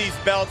wear these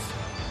belts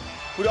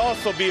would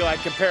also be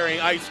like comparing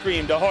ice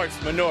cream to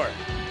horse manure.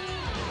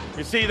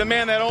 You see, the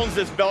man that owns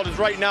this belt is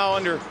right now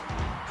under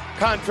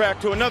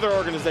contract to another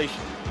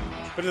organization.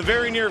 But in the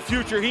very near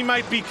future, he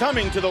might be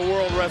coming to the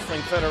World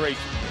Wrestling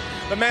Federation.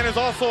 The man is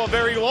also a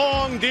very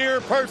long,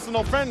 dear,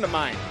 personal friend of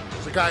mine.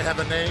 Does the guy have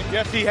a name?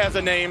 Yes, he has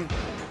a name.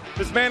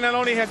 This man not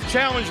only has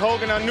challenged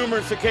Hogan on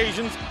numerous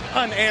occasions,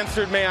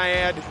 unanswered, may I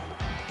add.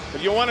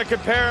 If you want to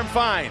compare him,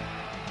 fine.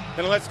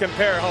 Then let's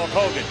compare Hulk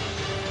Hogan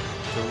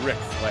to Ric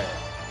Flair.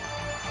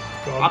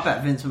 I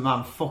bet Vince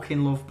McMahon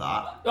fucking loved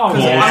that. Oh, Of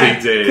course yeah.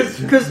 he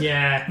did. Because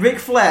Yeah. Ric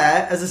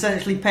Flair has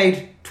essentially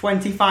paid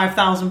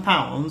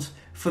 £25,000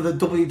 for the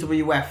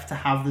WWF to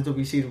have the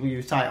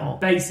WCW title.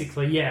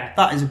 Basically, yeah.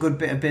 That is a good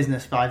bit of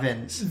business by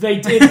Vince. They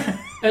did,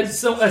 at a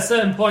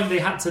certain point, they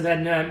had to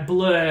then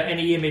blur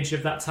any image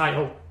of that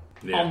title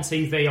on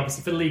TV,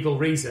 obviously for legal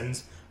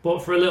reasons. But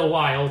for a little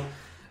while,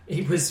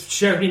 it was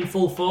shown in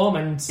full form,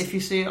 and If you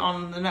see it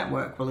on the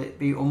network, will it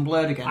be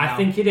unblurred again I now?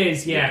 think it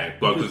is, yeah.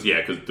 Well, because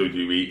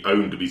WWE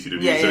owned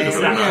WCW, Yeah, so it yeah,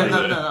 doesn't yeah, really yeah,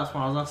 matter. no, that's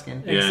what I was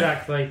asking. Yeah.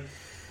 Exactly.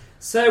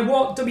 So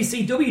what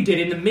WCW did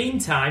in the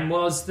meantime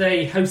was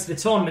they hosted a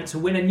tournament to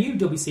win a new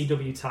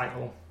WCW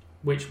title,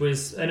 which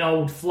was an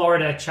old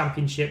Florida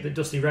championship that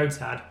Dusty Rhodes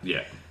had.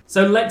 Yeah.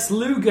 So Lex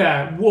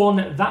Luger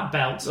won that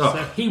belt. Oh.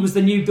 So he was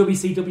the new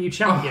WCW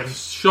champion. Oh,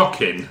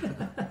 shocking.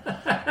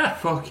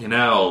 Fucking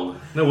hell.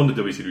 No wonder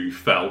WCW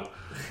fell.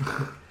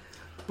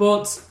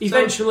 But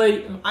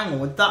eventually, Hang on,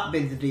 would that be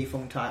the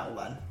defunct title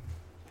then?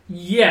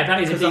 yeah,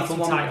 that is a 'Cause that's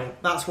defunct one, title.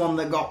 That's one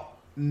that got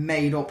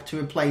made up to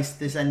replace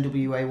this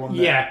NWA one.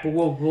 that- Yeah, but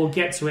we'll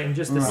get to it in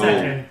just a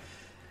Right.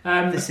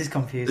 second. This is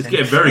confusing. It's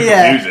getting very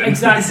Yeah, confusing.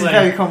 Exactly. This is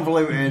very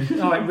convoluted.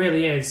 Oh, it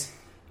really is.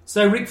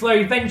 So Ric Flair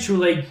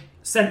eventually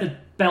sent the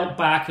belt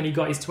back, and he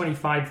got his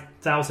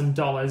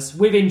 $25,000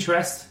 with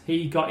interest.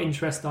 He got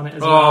interest on it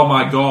as well. Oh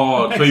my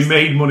god. So he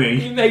made money.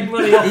 He made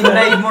money off He it.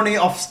 made money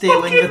off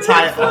stealing the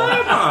title.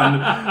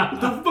 Man,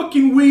 the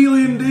fucking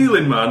wheeling and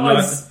dealing, man. Oh,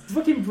 it's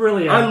fucking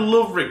brilliant. I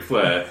love Ric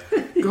Flair.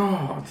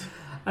 God.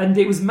 And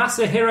it was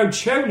Masahiro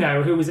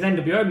Chono, who was an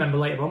NWO member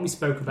later on, we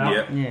spoke about.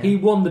 Yeah. Yeah. He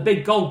won the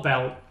big gold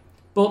belt.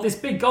 But this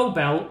big gold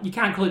belt, you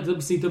can't call it the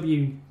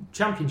WCW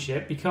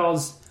Championship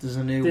because There's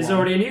a new there's one.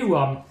 already a new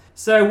one.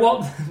 So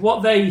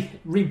what they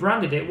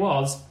rebranded it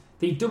was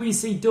the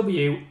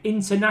WCW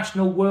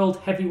International World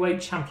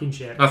Heavyweight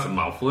Championship. That's a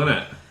mouthful, isn't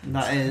it?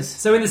 That is.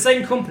 So in the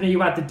same company, you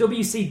had the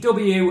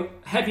WCW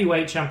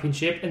Heavyweight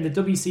Championship and the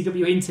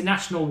WCW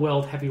International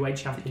World Heavyweight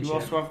Championship. You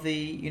also have the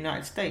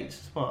United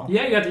States as well.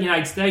 Yeah, you had the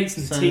United States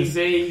and So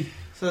TV.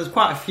 So there's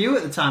quite a few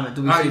at the time at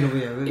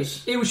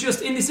WCW. It was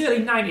just, in this early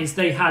 90s,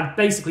 they had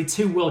basically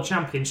two world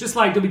champions, just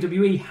like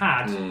WWE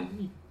had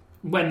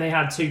when they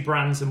had two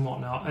brands and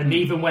whatnot. And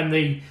even when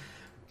they,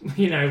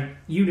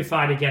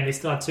 unified again, they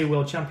still had two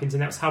world champions,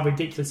 and that's how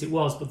ridiculous it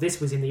was. But this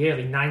was in the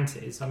early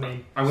 90s. I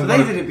mean, So they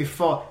did it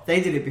before.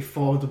 They did it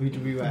before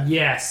WWF.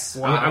 yes.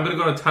 I'm going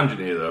to go on a tangent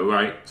here, though,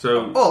 right?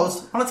 So,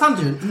 Us on a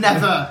tangent?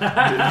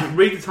 Never.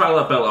 read the title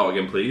of that belt out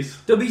again, please.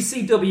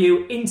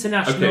 WCW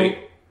International...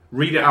 Okay,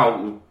 read it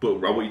out, but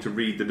I want you to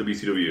read the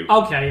WCW.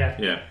 Okay, yeah.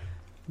 Yeah.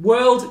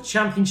 World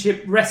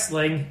Championship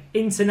Wrestling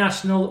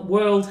International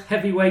World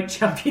Heavyweight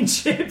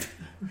Championship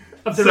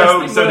of the So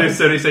wrestling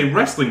world. they say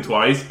wrestling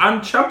twice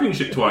and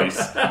championship twice.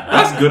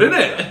 That's good, isn't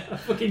it?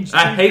 Fucking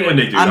I hate when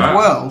they do And that.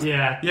 world.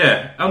 Yeah.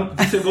 Yeah. Did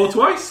you say world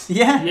twice?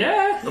 Yeah.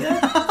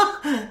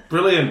 Yeah.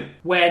 Brilliant.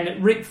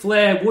 When Ric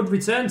Flair would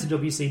return to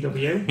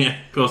WCW, Yeah,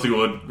 of course he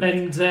would.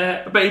 and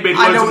I bet he made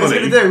I loads know of what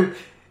money. he's going to do.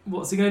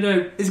 what's he going to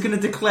do? He's going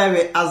to declare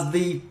it as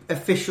the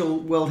official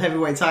World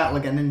Heavyweight title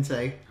again, isn't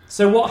he?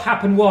 So what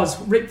happened was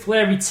Ric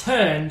Flair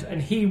returned and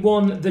he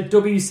won the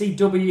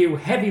WCW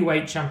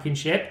Heavyweight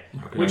Championship,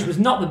 which was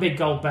not the big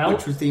gold belt,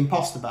 Which was the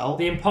imposter belt.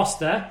 the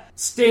imposter.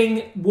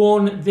 Sting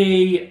won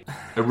the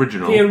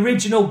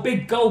original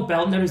big gold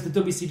belt known as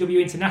the WCW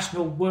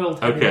International World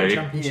Heavyweight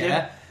Championship.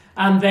 Yeah.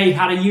 And they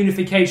had a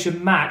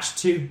unification match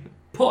to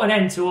put an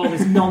end to all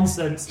this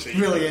nonsense.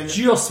 Brilliant.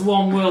 Just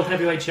one World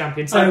Heavyweight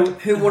Champion. So And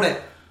who won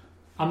it?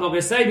 I'm not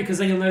going to say because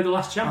then you'll know who the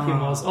last champion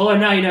was. Although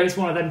now you know it's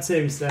one of them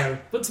too. So,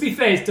 but to be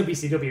fair, it's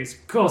WCW.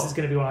 Of course, it's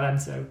going to be one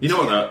of them too. You know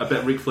what, though? I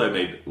bet Ric Flair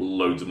made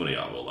loads of money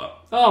out of all that.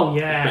 Oh I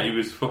bet he yeah,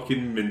 was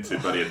fucking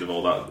minted by the end of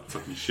all that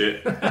fucking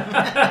shit.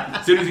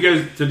 As soon as he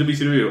goes to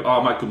WCW,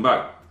 I might come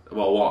back.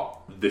 Well, what?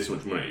 This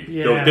much money.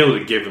 Yeah. They'll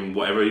have given him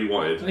whatever he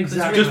wanted.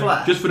 exactly.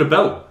 Just for the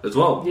belt as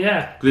well.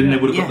 Yeah, Because then yeah.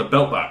 they would have got Yeah. the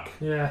belt back.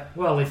 Yeah.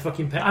 Well, they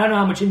fucking paid. I don't know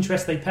how much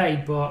interest they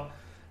paid, but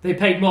they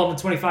paid more than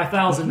the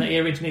 $25,000 that he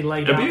originally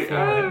laid out for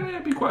it.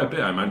 It'd be quite a bit,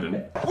 I imagine.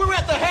 We're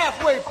at the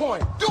halfway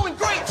point. Doing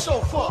great so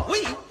far.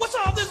 What's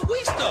all this we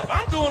stuff?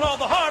 I'm doing all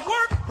the hard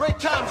work. Great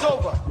time's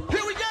over.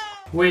 Here we go.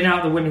 We're now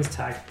at the women's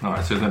tag.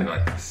 Alright, so there's only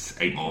like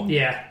 8 more.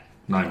 Yeah.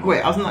 9 more.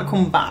 Wait, hasn't that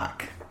come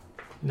back?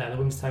 No, the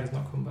women's tag has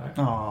not come back.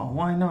 Oh,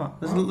 why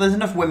not? There's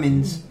enough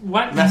women's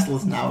What-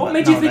 wrestlers now. What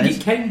made you think nowadays.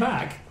 it came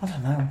back? I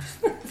don't know.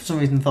 Just for some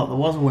reason, thought there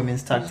was a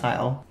women's tag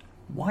title.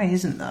 Why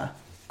isn't there?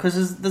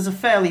 Because there's a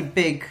fairly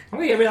big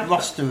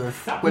roster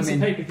of That piece of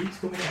women. paper keeps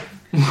coming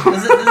out.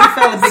 There's a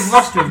fairly big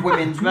roster of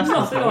women's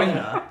wrestlers Nothing that like win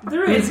that. there.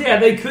 There is, yeah.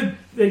 They could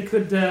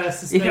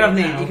sustain. You could have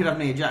it now. you could have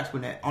Nia Jax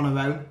win it on her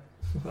own.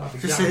 That'd be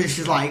Just so jammed. that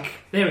she's like,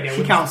 There we go.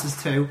 she counts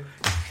as 2.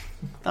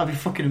 That'd be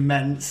fucking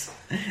immense.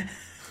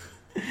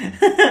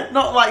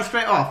 Not like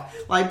straight off.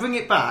 Like bring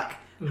it back.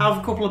 Have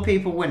a couple of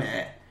people win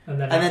it, And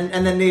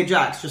then Nia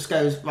Jax just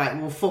goes right.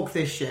 Well, fuck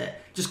this shit.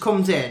 Just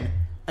comes in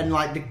and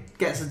like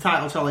gets the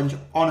title challenge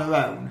on her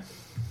own.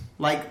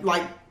 Like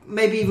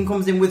maybe even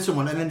comes in with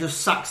someone and then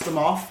just sacks them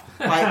off.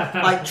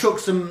 Like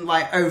chucks them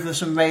like over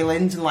some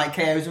railings and like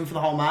KOs them for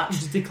the whole match.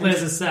 Just declares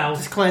And herself.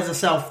 Just declares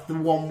herself the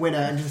one winner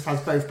and just has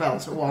both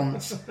belts at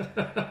once. I'm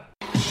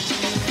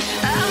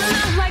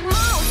not like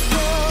most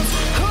girls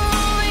who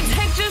only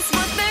take just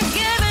what they're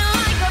given,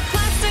 like a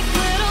plastic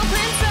little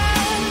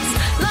princess.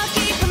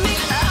 Lucky for me,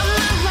 I'm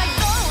not like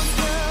those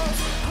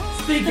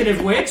girls. Speaking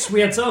of which,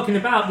 we are talking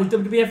about the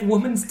WWF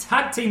Women's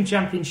Tag Team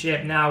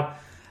Championship now.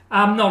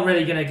 I'm not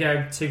really going to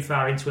go too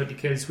far into it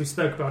because we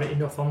spoke about it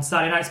enough on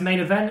Saturday night's main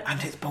event. And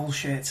it's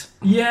bullshit.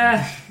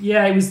 Yeah,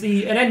 it was an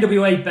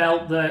NWA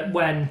belt that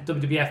when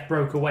WWF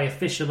broke away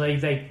officially,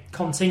 they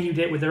continued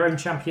it with their own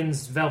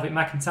champions, Velvet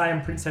McIntyre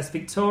and Princess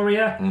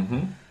Victoria.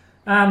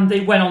 Mm-hmm. They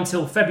went on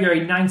till February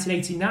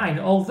 1989,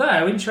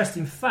 although,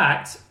 interesting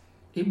fact,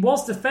 it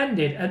was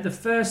defended at the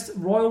first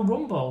Royal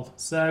Rumble.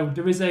 So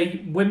there is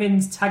a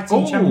Women's Tag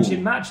Team Championship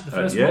match at the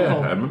first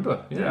Rumble. I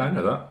remember. Yeah, I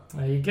know that.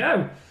 There you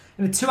go.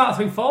 And a 2 out of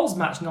 3 falls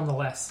match,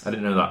 nonetheless. I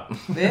didn't know that.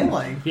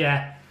 Really?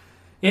 Yeah.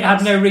 It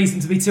had no reason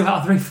to be 2 out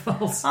of 3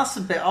 falls. That's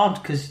a bit odd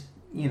because,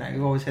 you know,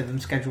 you always hear them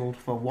scheduled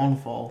for 1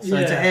 fall. So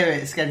Yeah. to hear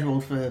it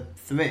scheduled for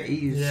 3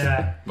 is...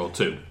 Yeah. Well,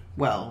 2.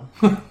 Well...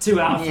 2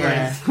 out of 3.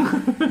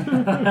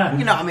 Yeah.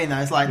 You know what I mean, though?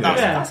 It's like,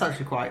 that's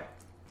actually quite...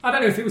 I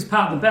don't know if it was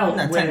part of the belt.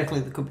 No, where- technically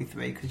there could be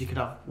 3 because you could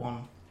have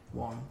 1,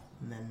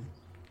 and then...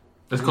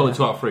 Let's call it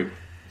 2 out of 3.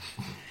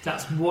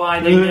 That's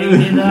why they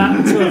named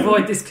that, to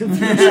avoid this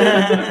confusion.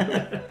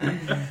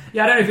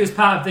 Yeah, I don't know if it was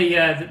part of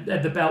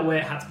the belt where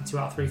it had to be 2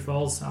 out of 3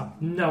 falls. I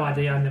have no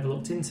idea. I never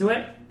looked into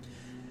it.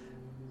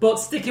 But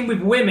sticking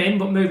with women,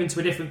 but moving to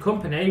a different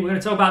company, we're going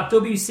to talk about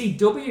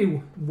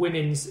WCW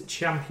Women's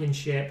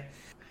Championship.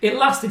 It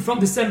lasted from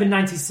December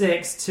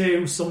 96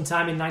 to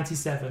sometime in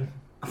 97.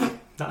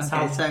 That's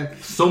how. So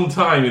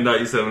Sometime in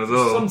 97 as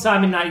well.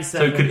 Sometime in So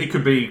 97. it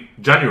could be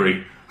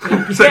January.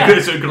 so Yeah.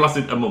 it could last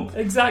a month.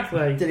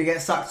 Exactly. did it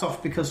get sacked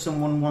off because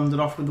someone wandered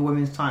off with the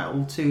women's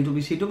title to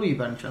WCW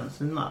by any chance?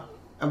 Isn't that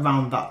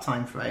around that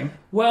time frame?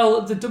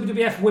 Well, the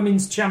WWF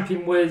Women's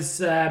Champion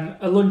was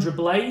Alundra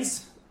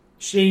Blaze.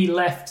 She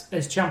left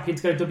as champion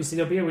to go to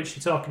WCW, which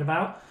you're talking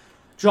about.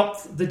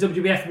 Dropped the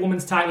WWF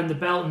Women's title in the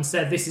belt and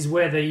said this is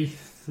where the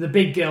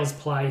big girls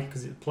play,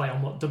 because it would play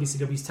on what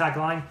WCW's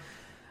tagline.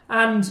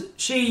 And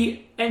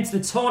she entered the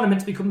tournament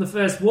to become the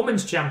first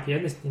women's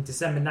champion in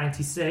December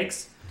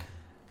 96.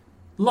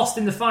 Lost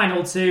in the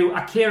final to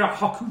Akira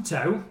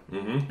Hokuto.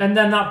 Mm-hmm. And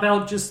then that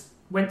belt just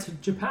went to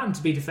Japan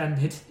to be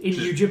defended in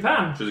New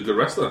Japan. She's a good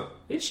wrestler.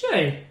 Is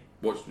she?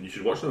 You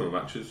should watch some of the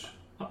matches.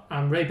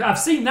 I've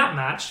seen that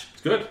match,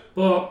 It's good.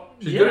 but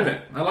She's yeah. good at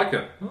it. I like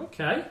her.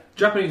 Okay.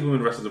 Japanese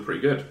women wrestlers are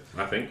pretty good,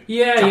 I think.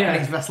 Yeah,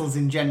 Japanese yeah. wrestlers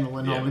in general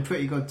are normally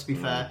pretty good, to be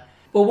fair.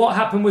 Well, what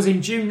happened was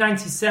in June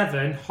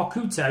 97,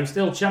 Hokuto,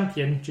 still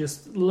champion,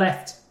 just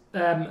left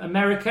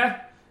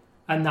America,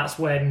 and that's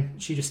when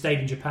she just stayed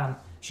in Japan.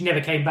 She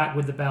never came back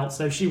with the belt,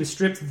 so she was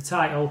stripped of the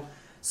title.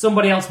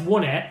 Somebody else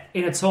won it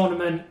in a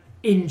tournament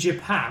in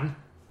Japan,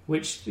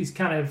 which is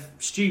kind of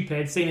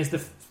stupid, seeing as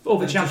the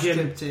other They've just champion.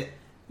 stripped it.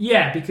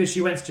 Yeah, because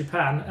she went to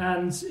Japan,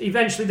 and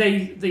eventually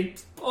they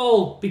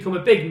all become a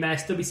big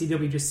mess.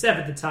 WCW just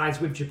severed the ties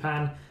with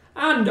Japan.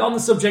 And on the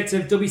subject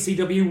of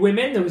WCW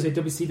women, there was a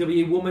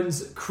WCW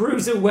Women's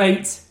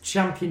Cruiserweight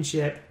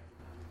Championship.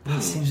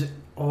 That seems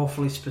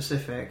awfully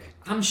specific.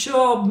 I'm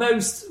sure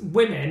most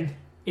women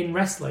in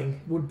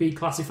wrestling would be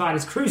classified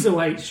as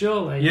cruiserweight,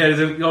 surely. Yeah, there's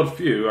an odd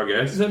few, I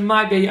guess. There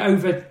might be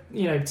over,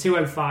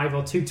 205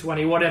 or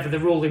 220, whatever the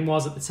ruling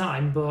was at the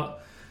time,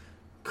 but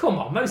come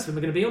on, most of them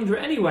are going to be under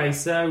it anyway,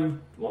 so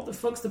what the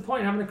fuck's the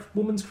point of having a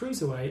woman's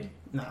cruiserweight?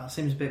 No, it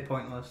seems a bit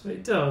pointless.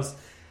 It does.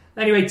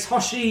 Anyway,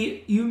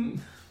 Toshi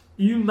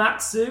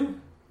Uematsu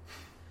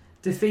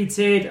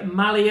defeated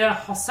Malia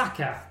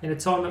Hosaka in a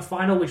tournament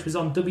final, which was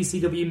on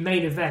WCW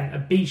main event, a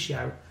B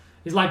show.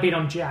 It's like being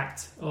on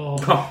Jacked or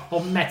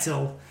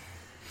Metal.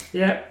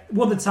 Yeah,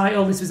 won the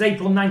title. This was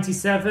April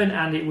 97,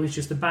 and it was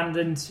just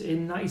abandoned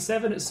in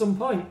 97 at some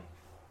point.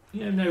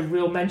 No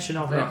real mention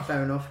of it. Yeah,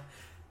 fair enough.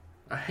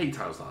 I hate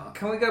titles like that.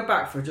 Can we go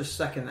back for just a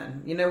second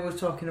then? You know, we were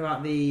talking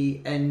about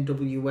the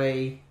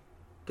NWA,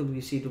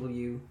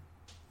 WCW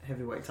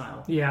heavyweight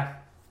title. Yeah.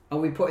 Are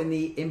we putting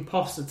the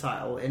imposter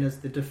title in as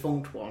the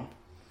defunct one?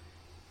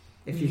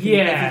 If you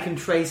can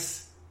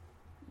trace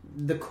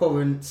the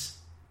current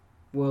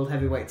world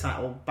heavyweight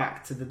title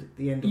back to the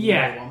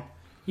NWA one.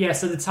 Yeah,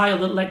 so the title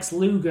that Lex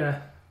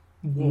Luger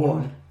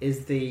won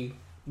is the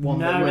one.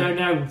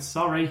 No.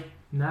 Sorry,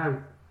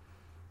 no.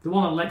 The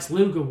one that Lex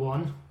Luger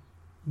won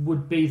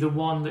would be the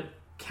one that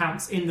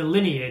counts in the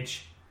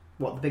lineage.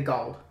 What, the big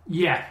gold?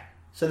 Yeah.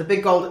 So the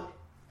big gold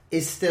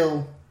is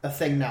still a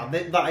thing now.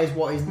 That is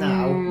what is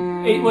now.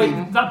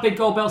 That big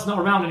gold belt's not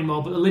around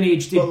anymore, but the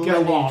lineage did But go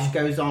lineage on.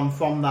 goes on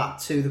from that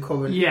to the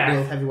current Yeah.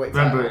 world heavyweight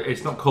title. Remember,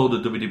 it's not called the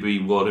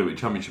WWE World Heavyweight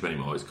Championship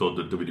anymore. It's called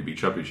the WWE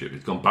Championship.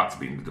 It's gone back to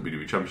being the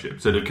WWE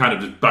Championship. So they've kind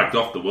of just bagged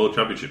off the World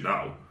Championship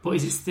now. But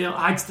is it still?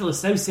 I'd still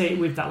associate it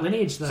with that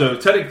lineage, though. So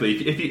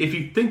technically, if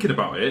you're thinking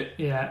about it,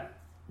 yeah.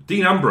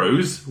 Dean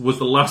Ambrose was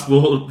the last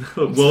World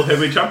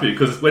Heavyweight Champion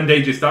because when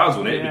AJ Styles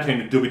won it, it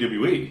became the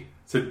WWE.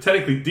 So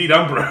technically, Dean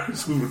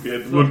Ambrose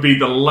would be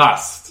the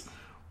last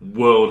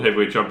World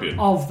Heavyweight Champion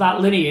Of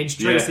that lineage,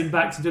 tracing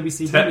back to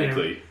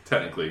WCW.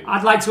 Technically.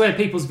 I'd like to hear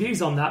people's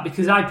views on that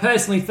because I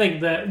personally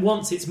think that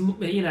once it's, what's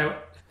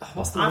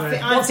the word?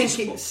 I think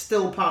it's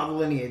still part of the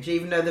lineage,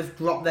 even though they've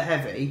dropped the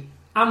heavy.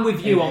 I'm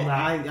with you on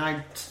that.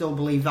 I still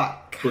believe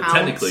that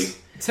counts. But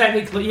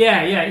Technically,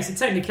 yeah, it's a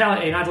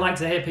technicality, and I'd like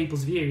to hear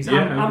people's views.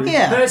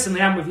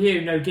 Personally, I'm with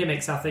you. No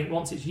gimmicks. I think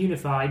once it's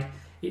unified,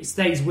 it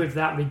stays with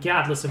that,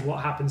 regardless of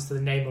what happens to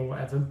the name or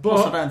whatever. But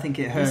also, I don't think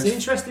it hurts. It's an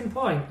interesting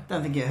point. I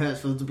don't think it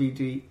hurts for the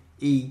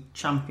WWE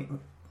champion.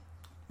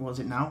 What is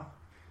it now?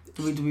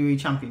 WWE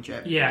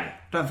Championship. Yeah.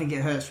 I don't think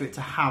it hurts for it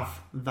to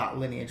have that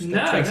lineage. No,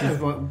 that traces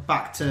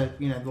back to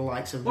the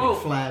likes of Ric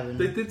Flair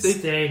and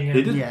Sting.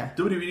 They did.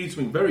 WWE did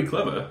something very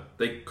clever.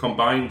 They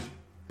combined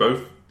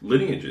both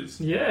lineages.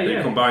 They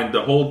combined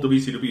the whole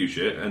WCW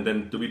shit and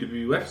then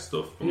WWF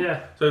stuff.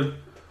 Yeah. So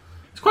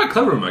it's quite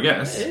clever of them, I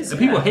guess. It is, and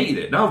people hated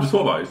it. Now I've just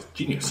thought about it. It's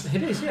genius.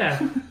 It is,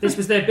 yeah. This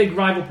was their big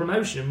rival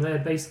promotion. They're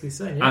basically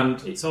saying,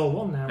 And it's all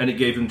one now. And it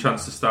gave them a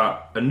chance to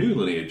start a new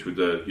lineage with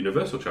the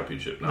Universal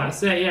Championship now.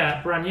 That's it,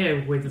 yeah. Brand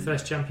new, with the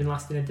first champion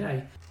lasting a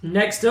day.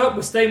 Next up,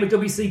 we're staying with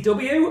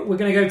WCW. We're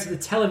going to go to the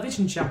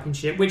Television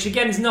Championship, which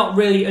again is not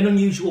really an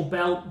unusual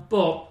belt,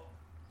 but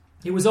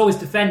it was always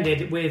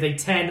defended with a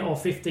 10 or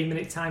 15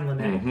 minute time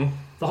limit. Mm-hmm.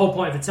 The whole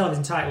point of the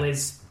television title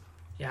is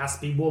it has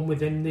to be won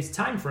within this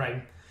time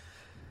frame.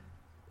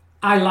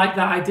 I like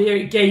that idea.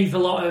 It gave a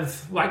lot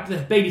of, like, the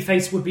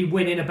babyface would be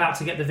winning, about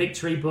to get the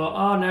victory, but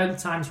oh no, the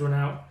time's run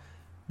out.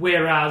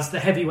 Whereas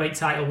the heavyweight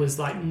title was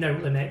like no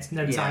limit,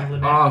 no time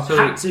limit. So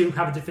had to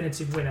have a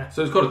definitive winner.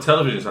 So it's called a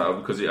television title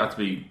because it had to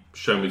be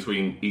shown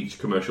between each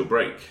commercial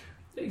break.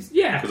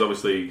 Yeah. Because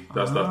obviously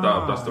that's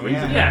the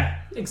reason.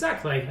 Yeah,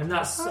 exactly. And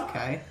that's...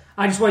 Okay.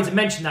 I just wanted to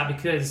mention that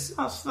because...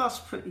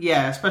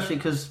 especially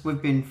because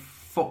we've been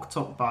fucked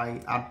up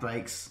by ad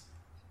breaks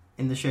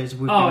in the shows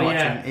we've been watching.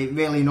 Yeah. It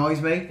really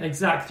annoys me.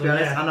 Exactly,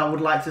 And I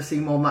would like to see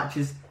more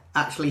matches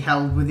actually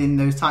held within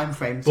those time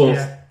frames.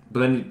 But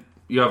then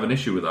you have an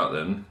issue with that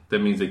then. That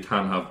means they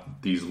can't have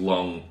these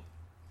long,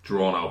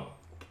 drawn-out,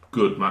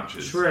 good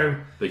matches.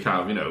 True. They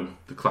can't have,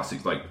 the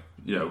classics like,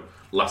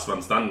 Last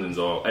Man Standings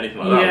or anything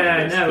like that.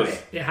 Yeah, no,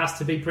 it has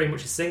to be pretty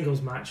much a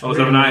singles match. I was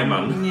having an Iron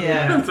Man.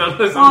 Yeah. So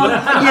but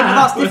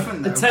that's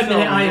different though. The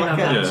 10-minute Iron Man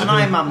match. An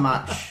Iron Man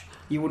match,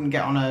 you wouldn't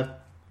get on a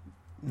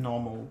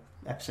normal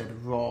episode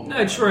of Raw.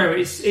 No, true.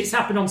 It's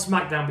happened on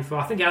SmackDown before.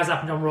 I think it has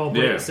happened on Raw,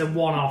 but it's a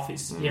one-off.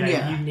 It's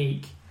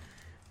unique.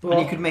 But,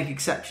 and you could make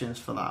exceptions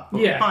for that.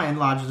 But by and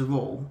large, as a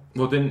rule.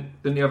 Well, didn't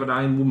you have an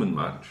Iron Woman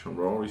match on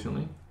Raw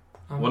recently?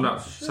 One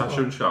that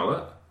Sasha and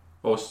Charlotte,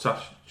 or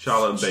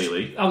Charlotte and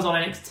Bayley. I was on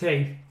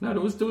NXT. No,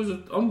 there was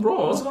on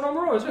Raw. Was one on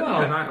Raw as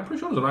well? Yeah, I'm pretty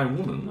sure it was an Iron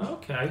Woman.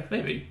 Okay,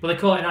 maybe. But they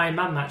call it an Iron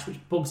Man match, which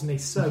bugs me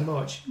so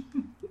much.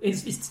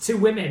 It's two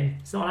women.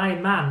 It's not an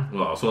Iron Man.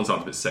 Well, someone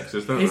sounds a bit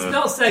sexist, doesn't It's it?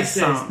 not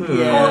sexist.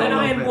 Yeah, an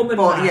Iron Woman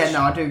but, match. Yeah,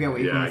 no, I do get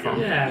what you're coming from.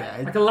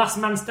 Yeah, like a last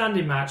man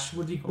standing match.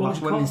 What would you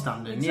call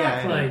standing?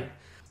 Exactly. Yeah.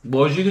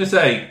 What was you going to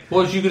say? I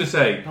was going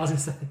to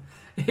say...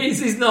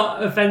 It's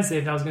not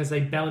offensive. I was going to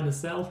say Bell in a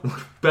Cell.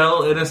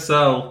 Bell in a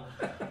Cell.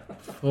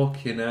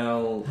 Fucking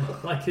hell.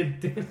 Like a...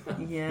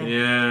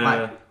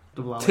 Yeah.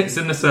 Like Tits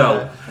in the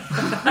Cell.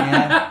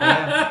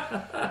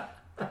 Yeah.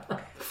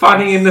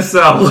 Fanny in the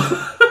Cell.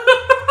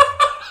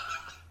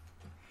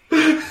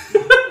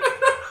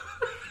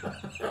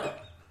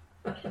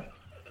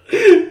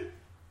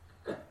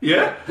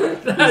 Yeah?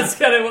 That's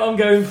kind of what I'm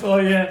going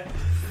for, yeah.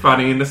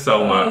 Fanny in the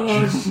Cell match.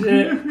 Oh,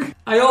 shit.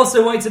 I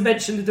also wanted to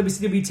mention the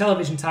WCW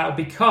television title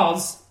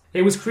because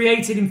it was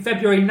created in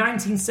February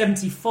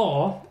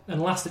 1974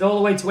 and lasted all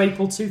the way to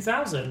April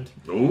 2000.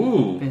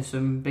 Ooh. Been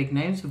some big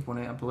names have won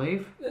it, I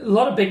believe. A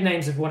lot of big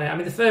names have won it. I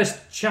mean, the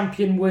first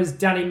champion was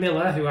Danny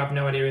Miller, who I have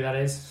no idea who that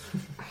is.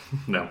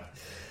 No.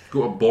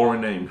 Got a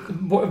boring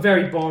name. A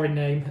very boring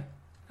name.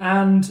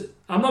 And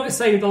I'm not going to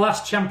say who the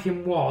last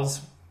champion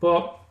was,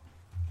 but...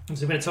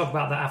 So we're going to talk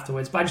about that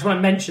afterwards. But I just want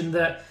to mention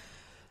that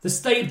The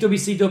state of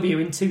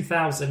WCW in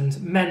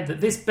 2000 meant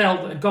that this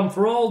belt that had gone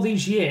for all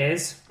these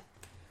years,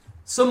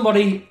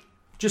 somebody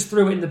just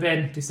threw it in the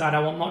bin, decided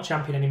I'm not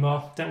champion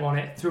anymore, don't want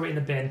it, threw it in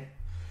the bin.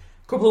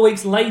 A couple of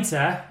weeks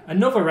later,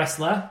 another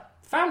wrestler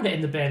found it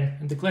in the bin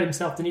and declared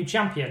himself the new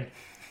champion.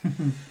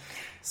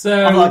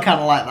 So I kind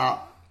of like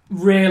that.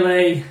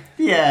 Really?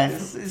 Yeah,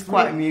 it's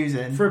quite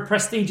amusing. For a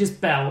prestigious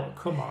belt,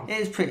 come on. It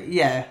is pretty,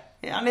 yeah.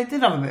 And it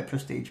did have a bit of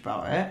prestige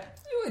about it.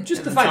 Just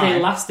At the the fact that it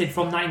time. lasted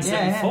from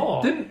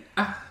 1974.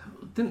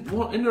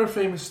 Isn't there a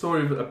famous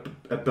story of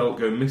a belt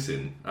going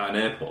missing at an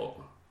airport?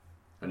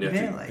 And you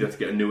have to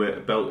get a new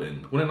belt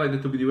in. Wasn't it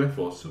like the WWF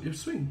or something?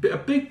 It was a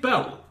big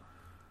belt.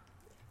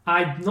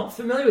 I'm not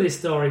familiar with this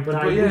story, but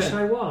I wish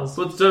I was.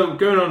 But so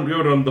going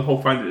on the whole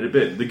finding it a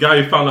bit. The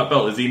guy who found that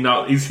belt, is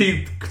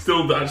he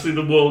still actually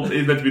the world?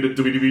 Is meant to be the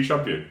WWE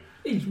champion?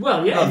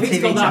 Well, yeah, if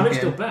he's got that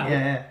original belt.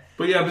 Yeah.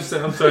 But yeah, I'm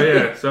sorry,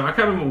 yeah. So I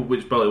can't remember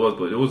which belt it was,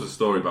 but there was a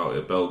story about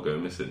a belt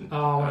going missing.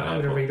 Oh,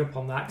 I'm going to read up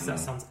on that because that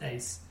sounds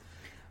ace.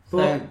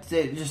 But So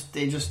it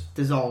just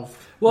dissolved.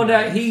 well,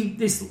 no,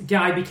 this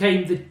guy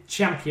became the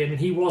champion, and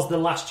he was the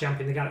last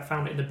champion, the guy that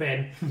found it in the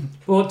bin.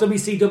 But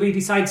WCW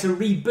decided to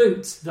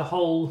reboot the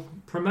whole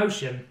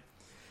promotion,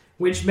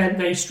 which meant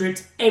they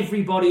stripped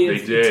everybody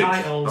of the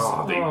titles.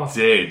 Oh, they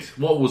did.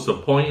 What was the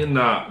point in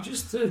that?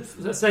 Just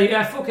to say,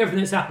 yeah, fuck everything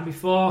that's happened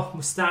before.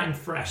 We're starting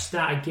fresh,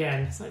 start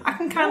again. It's like, I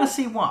can kind of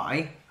see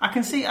why. I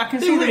can see They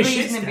the were in a shit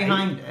reasoning state.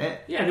 behind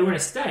it. yeah, they were in a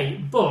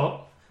state,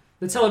 but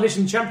the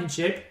television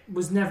championship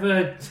was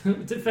never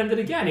defended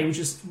again. It was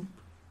just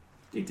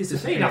it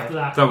disappeared after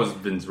that. That was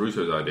Vince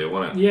Russo's idea,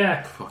 wasn't it?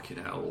 Yeah. Fucking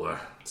hell.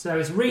 So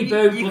it's a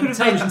reboot, You but could the have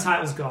television made that-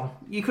 title's gone.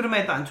 You could have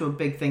made that into a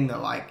big thing, though,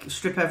 like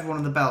strip everyone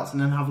of the belts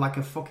and then have like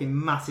a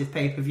fucking massive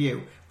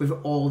pay-per-view with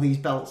all these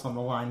belts on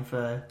the line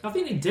for... I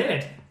think they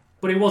did,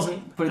 but it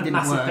wasn't But it a didn't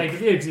massive work.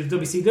 pay-per-view because it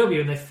was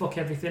WCW and they fuck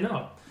everything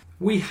up.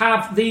 We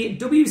have the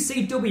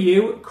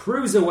WCW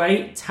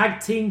Cruiserweight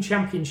Tag Team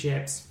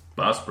Championships.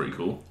 That's pretty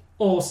cool.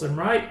 Awesome,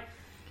 right?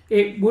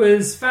 It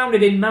was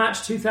founded in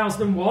March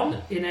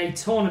 2001 in a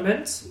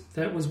tournament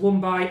that was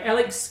won by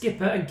Alex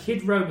Skipper and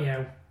Kid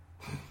Romeo.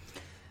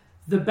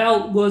 The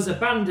belt was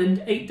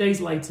abandoned 8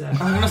 days later.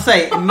 I'm going to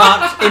say in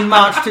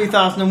March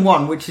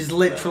 2001, which is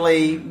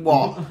literally,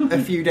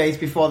 a few days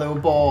before they were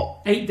bought.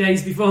 8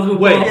 days before they were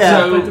Wait, bought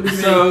yeah. by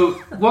WWE. so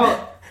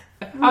what?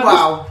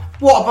 Wow.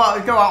 What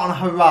about go out on a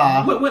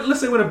hurrah? Let's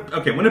say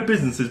when a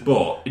business is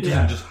bought, it doesn't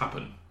Yeah. just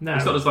happen. No.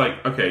 It's not just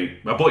like, okay,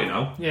 I bought you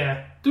now.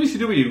 Yeah.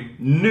 WCW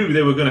knew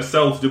they were going to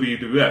sell to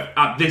WWF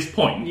at this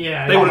point.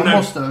 Yeah. They would have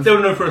must known. have. They would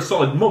have known for a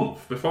solid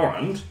month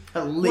beforehand.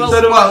 At least. So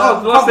they were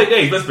like, the last 8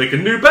 days, let's make a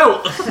new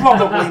belt.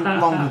 probably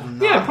longer than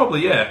that. Yeah,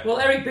 probably, yeah. Well,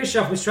 Eric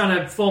Bischoff was trying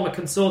to form a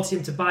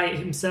consortium to buy it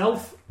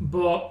himself,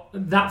 but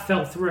that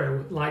fell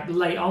through, like,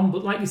 late on.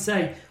 But like you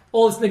say,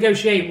 all this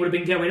negotiating would have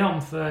been going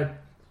on for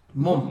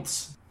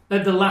Months.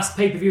 At the last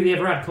pay-per-view they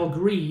ever had, called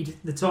Greed,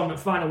 the tournament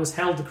final was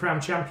held to crown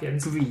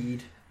champions.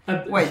 Greed.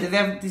 Uh, Wait, did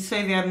you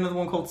say they had another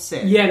one called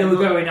Sin? Yeah, they were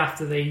going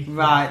after the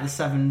Right, the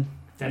 7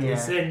 Deadly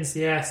Sins,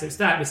 yeah. So it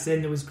started with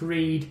Sin, there was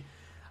Greed.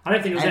 I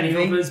don't think there was any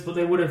Envy. others, but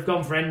they would have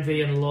gone for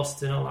Envy and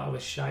Lust and all that other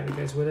shite that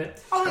goes with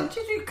it. Oh,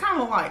 did you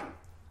kind of like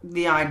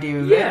the idea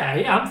of it?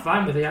 Yeah, I'm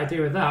fine with the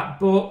idea of that,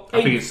 but...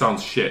 I think it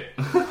sounds shit.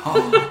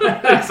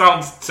 It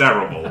sounds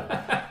terrible.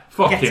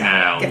 Fucking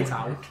hell. Get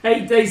out.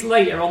 8 days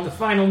later, on the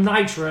final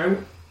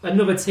Nitro,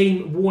 another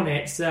team won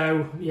it,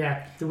 so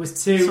yeah, there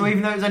was two... So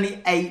even though it was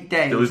only 8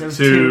 days, There was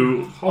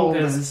two two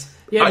holders.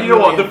 Yeah, You know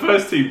what? The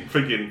brilliant. first team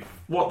thinking,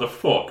 what the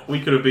fuck?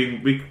 We could have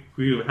been. We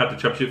would have had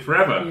the championship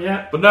forever.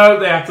 Yeah. But no,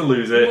 they had to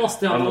lose it.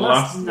 Lost it on the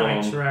last one.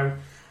 Nitro.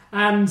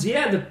 And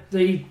yeah,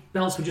 the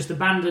belts were just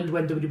abandoned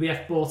when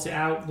WWF bought it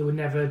out. They were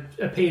never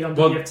appeared on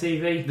Well, WWF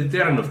TV. They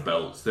had enough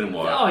belts. They didn't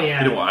want. Oh, yeah.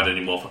 They didn't want to add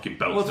any more fucking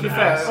belts Well, to to be the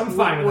fair, house. I'm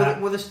fine with were,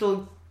 that. Were they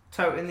still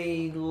toting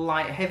the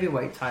light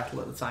heavyweight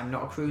title at the time,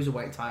 not a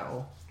cruiserweight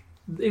title?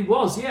 It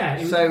was, yeah.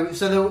 It was-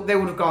 So they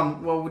would have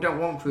gone, well, we don't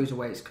want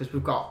cruiserweights because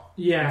we've got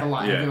Yeah. the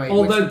light Yeah. heavyweight.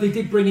 Although which- they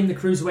did bring in the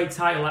cruiserweight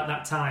title at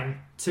that time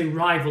to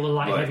rival the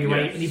light Right,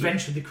 heavyweight yeah. and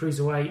eventually the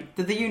cruiserweight.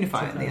 did they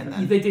unify it in the end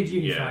then? They did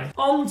unify. Yeah.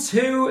 On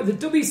to the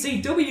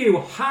WCW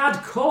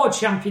Hardcore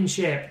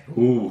Championship.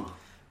 Ooh,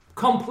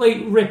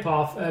 Complete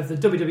rip-off of the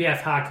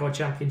WWF Hardcore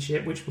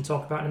Championship, which we'll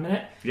talk about in a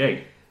minute.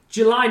 yay!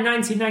 July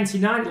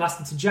 1999, it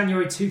lasted to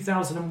January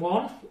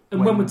 2001.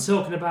 And when we're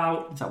talking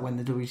about... Is that when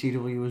the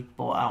WCW was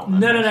bought out?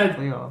 No,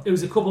 basically, no. or- It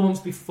was a couple of months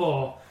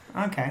before.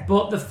 Okay.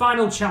 But the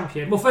final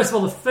champion... Well, first of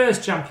all, the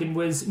first champion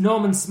was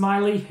Norman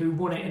Smiley, who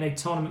won it in a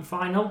tournament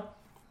final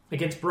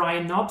against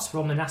Brian Knobbs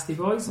from the Nasty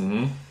Boys.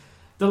 Mm-hmm.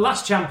 The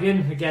last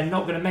champion, again,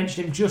 not going to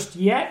mention him just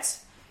yet,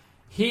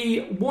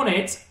 he won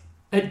it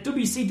at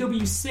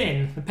WCW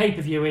Sin, the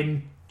pay-per-view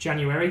in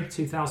January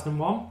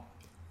 2001.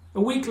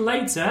 A week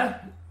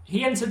later,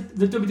 he entered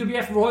the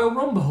WWF Royal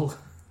Rumble.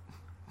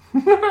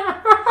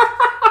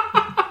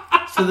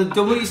 So the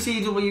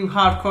WCW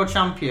Hardcore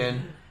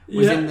Champion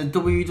was Yeah. in the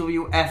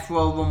WWF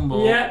Royal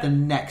Rumble Yeah. the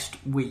next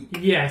week.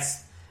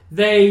 Yes.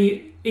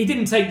 They He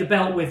didn't take the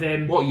belt with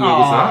him. What year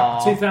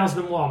was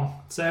 2001.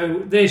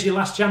 So there's your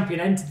last champion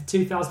entered the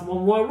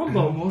 2001 Royal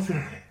Rumble.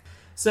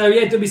 So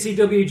yeah,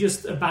 WCW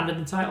just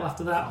abandoned the title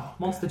after that.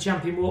 Once the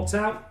champion walked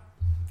out,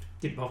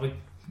 didn't bother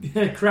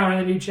crowning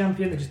a new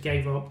champion. They just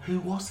gave up. Who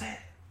was it?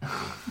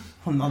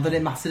 Well, not that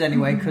it mattered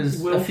anyway, because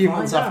We'll a few find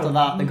months after out.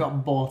 that they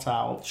got bought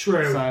out.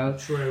 True. So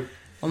True.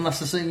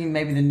 unless assuming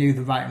maybe they knew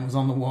the writing was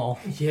on the wall.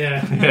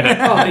 Yeah.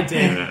 Oh, they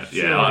did. Yeah,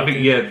 Sure I they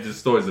think did. the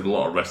stories that a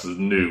lot of wrestlers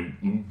knew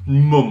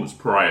months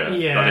prior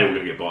Yeah. that they were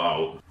going to get bought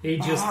out. He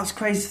just. It's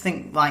crazy to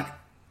think like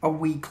a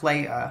week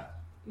later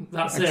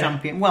That's a it.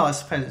 champion. Well, I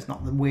suppose it's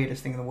not the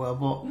weirdest thing in the world,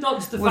 but Not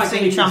just the we've fact that seen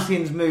he was-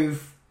 champions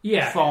move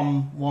Yeah.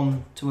 from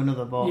one to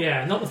another. But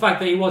Yeah, not the fact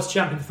that he was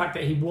champion, the fact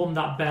that he won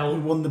that he belt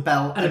won the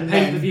belt at a and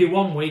pay-per-view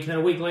one week, and then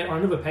a week later on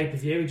another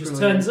pay-per-view, he just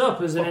Brilliant. turns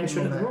up as an Fucking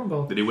entrant at love the it.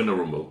 Rumble. Did he win the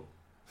Rumble?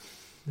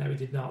 No, he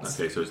did not.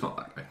 Okay, so it's not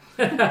that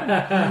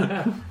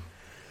guy.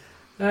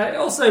 It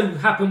also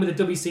happened with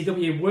the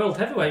WCW World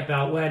Heavyweight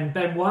belt when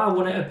Benoit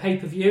won it at a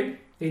pay-per-view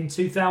in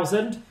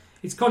 2000.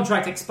 His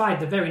contract expired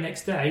the very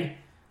next day.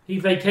 He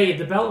vacated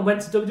the belt and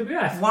went to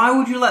WWF. why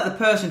would you let the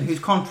person whose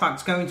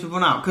contract's going to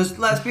run out? Because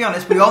let's be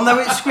honest, we all know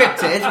it's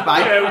scripted,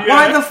 right? Yeah.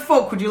 Why the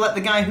fuck would you let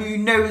the guy who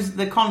knows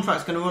the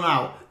contract's going to run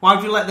out? Why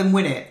would you let them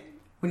win it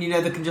when you know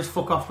they can just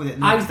fuck off with it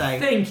the I next day?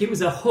 think it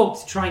was a hook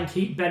to try and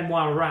keep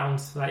Benoit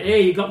around. Like,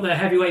 hey, you got the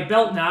heavyweight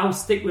belt now,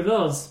 stick with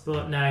us.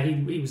 But no,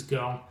 he was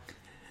gone.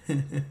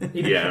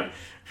 Yeah.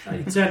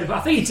 He turned up,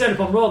 I think he turned up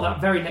on Raw that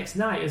very next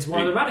night as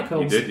one of the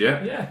Radicals. He did,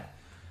 yeah. Yeah.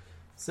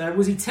 So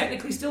was he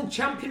technically still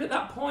champion at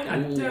that point? I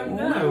don't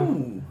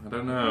know. I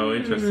don't know.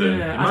 Interesting.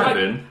 Yeah, It might have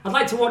been. I'd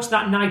like to watch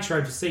that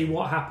Nitro to see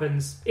what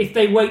happens if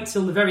they wait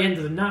till the very end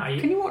of the night.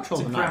 Can you watch all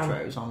to the crown-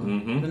 Nitros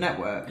on the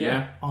network?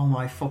 Yeah. Oh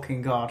my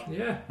fucking god.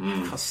 Yeah.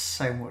 I've got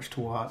so much to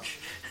watch.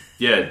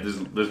 Yeah,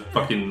 there's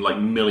fucking like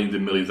millions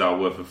and millions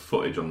hours worth of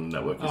footage on the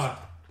network. It's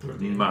Oh,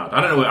 brilliant. mad.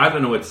 I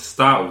don't know where to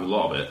start with a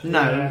lot of it.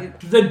 No. Yeah.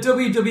 The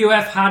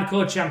WWF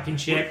Hardcore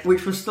Championship.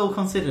 Which was still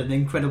considered an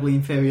incredibly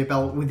inferior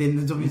belt within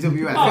the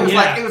WWF. Oh,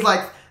 yeah. It was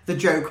like the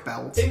joke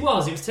belt. It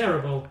was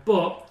terrible,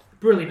 but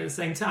brilliant at the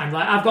same time.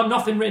 Like, I've got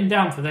nothing written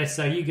down for this,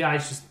 so you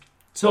guys just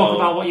talk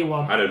about what you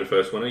want. I know the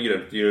first winner. You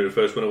know who the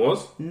first winner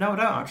was? No, I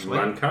don't actually.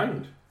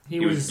 Mankind. He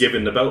was was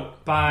given the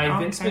belt. by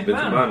Vince Okay. Vince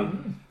McMahon.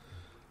 McMahon.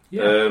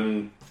 Yeah.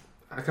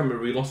 I can't remember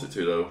who he lost it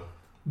to though.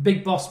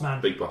 Big Boss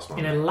Man. Big Boss Man.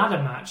 In a ladder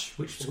match,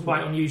 which was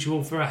quite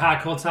unusual for a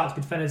hardcore title to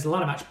be defended as a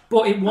ladder match.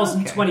 But it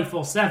wasn't Okay.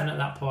 24/7 at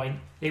that point.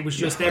 It was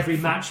just every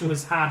match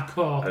was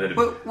hardcore. And then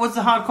But was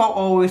the hardcore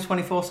always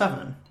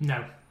 24/7?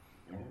 No.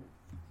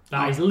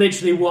 That is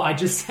literally what I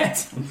just said.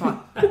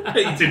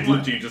 he did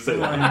literally just say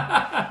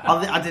that.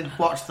 I did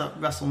watch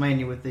that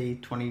WrestleMania with the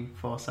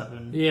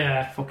 24/7.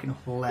 Yeah. Fucking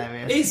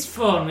hilarious. It's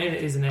fun,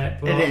 isn't it?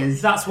 But It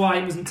is. That's why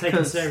it wasn't taken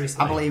 'Cause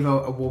seriously. I believe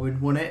a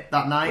woman won it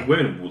that night.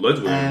 Loads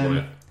of women won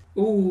it.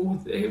 Ooh,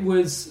 it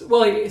was...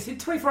 Well,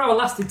 24 Hour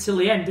lasted till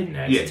the end, didn't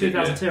it? Yeah, it did,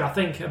 2002. I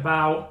think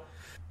about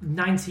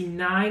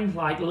 99,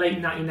 like late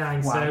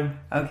 99. Wow. So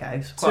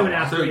Okay. So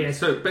 2.5 So, years.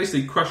 so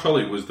basically, Crash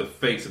Holly was the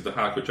face of the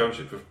Hardcore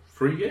Championship for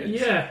 3 years.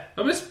 Yeah.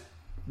 I mean, it's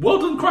well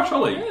done, Crash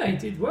Holly. Yeah, he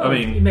did well. I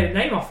mean- he made a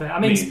name off it. I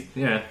mean,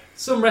 yeah.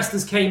 some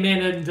wrestlers came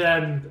in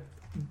and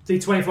the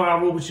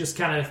 24-hour rule was just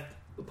kind of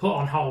put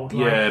on hold.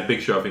 Like, Yeah, Big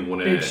Show I think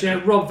won it. Big Show,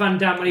 Rob Van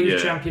Dam when he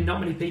was Yeah. champion, not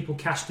many people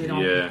cashed in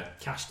on. Yeah.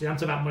 Cashed in. I'm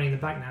talking about Money in the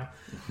Bank now.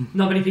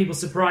 Not many people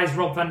surprised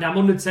Rob Van Dam.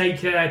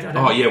 Undertaker. I don't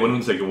Oh know. yeah, when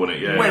Undertaker won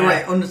it. Yeah.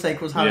 Wait,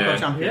 Undertaker was hardcore Yeah.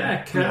 champion.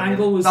 Yeah, Kurt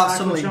Angle was That's hardcore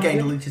suddenly champion.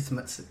 gained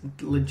legitimacy.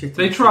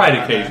 They tried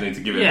right occasionally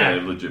to give it Yeah. a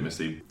bit of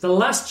legitimacy. The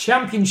last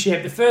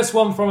championship, the first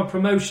one from a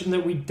promotion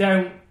that we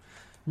don't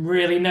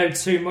really know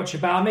too much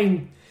about. I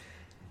mean,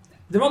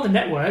 they're on the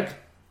network.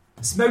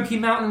 Smoky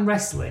Mountain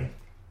Wrestling.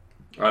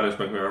 I know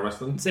Smoking Mirror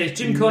Wrestling. So it's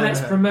Jim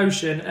Cornette's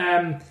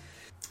promotion.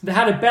 They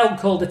had a belt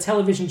called the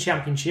Television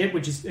Championship,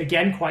 which is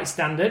again quite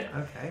standard.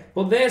 there. Okay.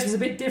 But theirs was a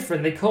bit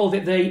different. They called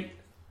it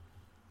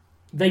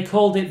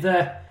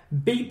the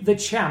Beat the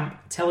Champ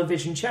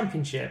Television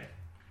Championship.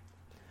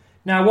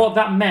 Now, what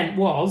that meant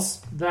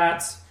was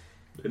that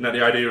Isn't that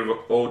the idea of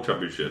all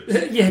championships?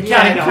 yeah,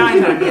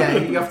 Kind of. Yeah,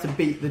 you have to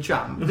beat the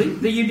champ.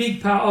 The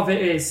unique part of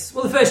it is,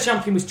 well, the first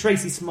champion was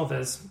Tracy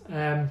Smothers.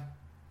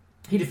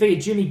 He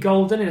defeated Jimmy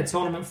Golden in a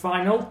tournament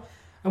final.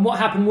 And what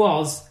happened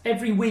was,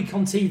 every week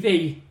on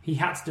TV, he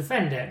had to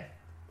defend it.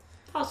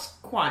 That's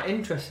quite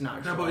interesting,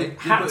 actually.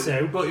 Had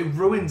to. But it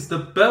ruins the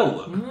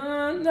belt.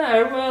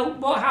 No, well,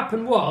 what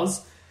happened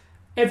was,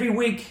 every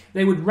week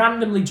they would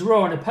randomly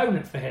draw an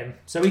opponent for him,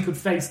 so he could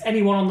face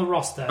anyone on the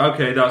roster.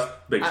 Okay, that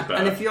makes it better.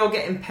 And if you're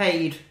getting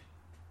paid,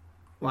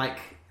 like,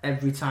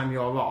 every time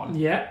you're on,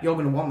 Yeah. you're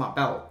going to want that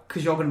belt,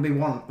 because you're going to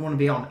want to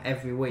be on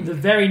every week. The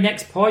very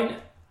next point,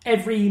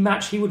 every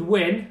match he would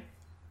win,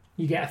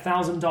 you get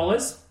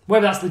 $1,000.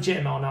 Whether that's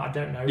legitimate or not, I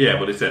don't know. yeah,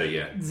 but they said it,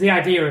 yeah. The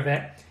idea of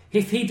it.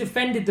 If he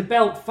defended the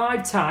belt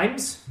 5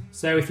 times,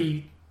 so if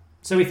he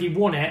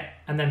won it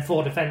and then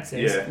 4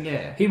 defenses, Yeah.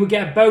 Yeah. he would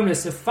get a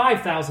bonus of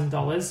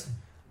 $5,000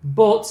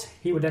 but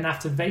he would then have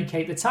to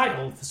vacate the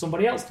title for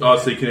somebody else to Oh,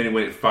 do so you can only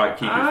win it keep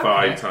it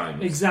 5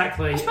 times.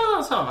 Exactly. I suppose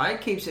that's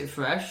alright, keeps it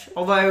fresh.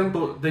 Although,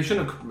 But they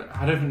shouldn't have,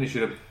 I don't think they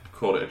should have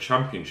called it a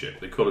championship.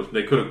 They could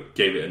have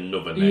gave it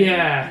another name.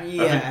 Yeah.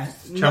 yeah, I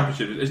think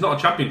championship. It's not a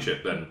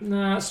championship then.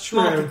 No, that's it's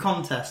more like a true.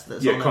 contest.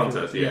 That's Yeah, on contest,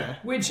 every- yeah.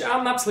 Which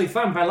I'm absolutely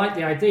fine, but I like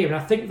the idea, and I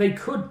think they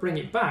could bring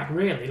it back,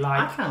 really.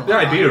 I Like, kind of The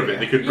like idea that, of it, yeah.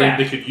 they could Yeah.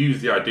 they could use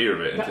the idea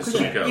of it into That could-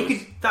 something else. You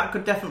could, that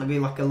could definitely be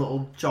like a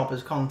little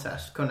jobbers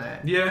contest, couldn't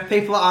it? Yeah.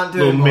 People that aren't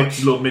doing much.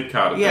 little mid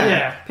card. Yeah.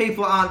 Yeah.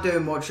 People that aren't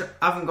doing much,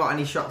 haven't got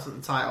any shots at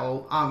the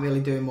title, aren't really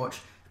doing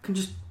much, can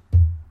just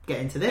get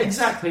into this.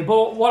 exactly.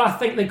 But what I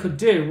think they could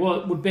do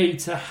would be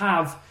to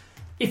have,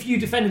 if you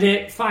defended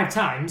it 5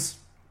 times,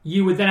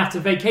 you would then have to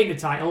vacate the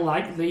title,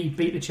 like the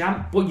beat the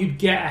champ, but you'd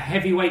get a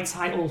heavyweight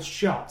title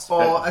shot.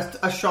 Or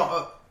a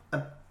shot at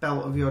a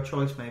belt of your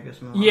choice, maybe, or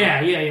something like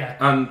Yeah.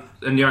 And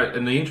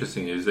the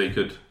interesting is they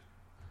could.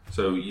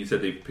 So you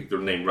said they picked their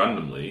name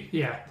randomly.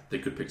 Yeah, They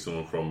could pick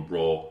someone from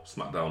Raw,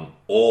 SmackDown,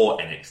 or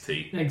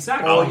NXT,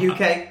 exactly. that. Or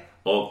UK.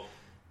 or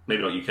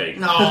maybe not UK.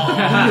 No.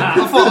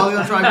 I thought I was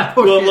going to try and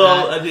push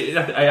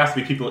it there. I asked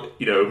me people,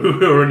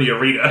 who are in the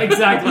arena.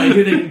 Exactly,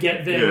 who they can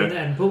get there Yeah. and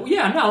then. But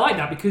yeah, no, I like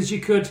that because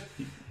you could.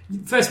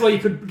 First of all, you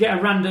could get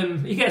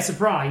you get a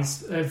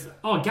surprise of,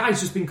 oh, guy's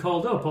just been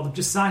called up, or they've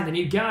just signed a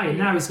new guy, and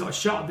now he's got a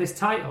shot at this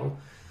title.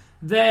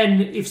 Then,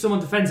 if someone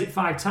defends it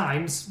 5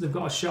 times, they've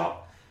got a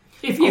shot.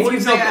 If I wouldn't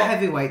you've say not a got,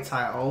 heavyweight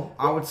title.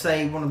 I would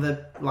say one of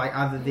the, like,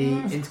 either the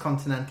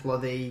Intercontinental or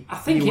the I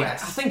think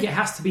US. it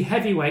has to be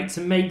heavyweight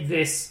to make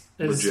this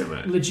as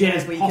Legitimate. legit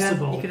Yes, as but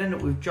possible. you could end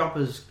up with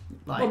jobbers.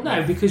 Like, Well,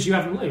 no, because you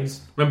haven't lose.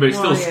 Remember, it's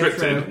Well, still yeah,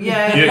 scripted. true.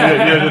 Yeah.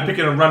 They're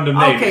picking a random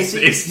name. Okay, it's, so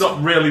it's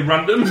not really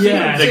random.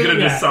 Yeah. They're going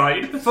to Yeah.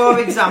 decide. For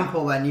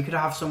example, then you could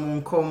have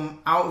someone come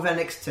out of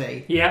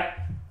NXT Yeah,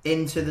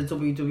 into the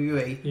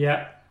WWE,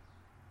 yeah,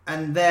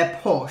 and their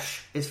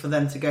push is for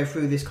them to go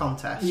through this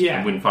contest. yeah.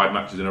 And win 5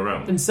 matches in a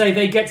row. And say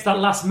they get to that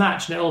last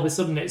match, and all of a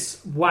sudden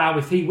it's, wow,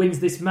 if he wins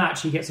this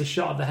match, he gets a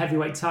shot at the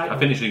heavyweight title. I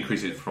think it should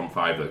increase it from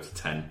 5 though to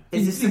 10.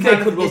 Is this They the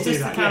kind, could of, well is this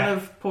do the that, kind yeah.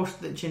 of push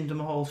that Jinder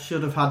Mahal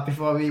should have had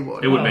before he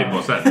won? It would make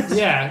more sense.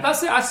 Yeah,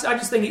 that's it. I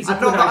just think it's a I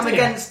good not that I'm idea.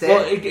 against it.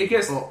 Well, it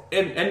gets, but-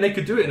 and they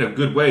could do it in a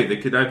good way. They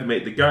could either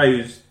make the guy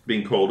who's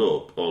being called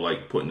up or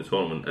like put in the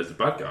tournament as the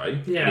bad guy,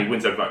 Yeah. and he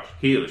wins every match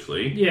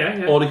heelishly,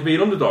 Yeah. or they could be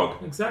an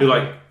underdog Exactly.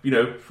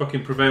 who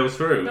fucking prevails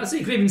through. That's it.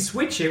 You could even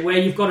switch it where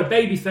you've got a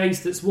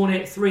babyface that's won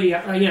it 3.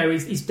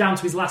 He's down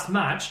to his last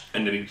match.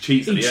 And then he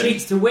cheats at He the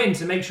cheats to win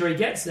to make sure he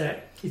gets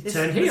it. He's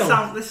turned heel.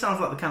 This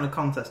sounds like the kind of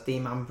contest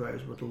Dean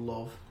Ambrose would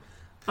love.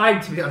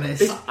 To be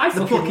honest, I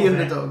the fucking plucky love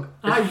it. underdog.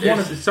 I end.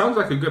 want It sounds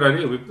like a good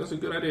idea. That's a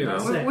good idea.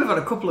 That's Now. it. We've had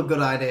a couple of good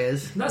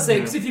ideas. That's it.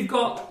 Because if you've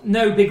got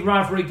no big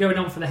rivalry going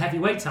on for the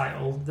heavyweight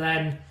title,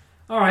 then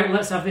all right,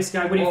 let's have this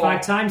guy win it Or-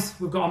 5 times.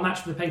 We've got a match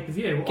for the pay per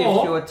view.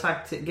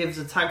 Gives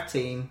a tag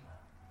team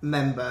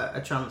member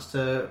a chance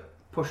to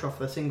push off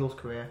their singles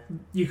career.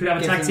 You could have a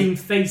gives tag them- team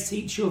face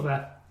each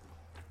other.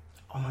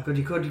 Oh my god,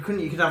 you could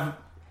have,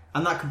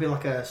 and that could be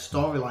like a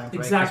storyline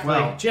break Exactly.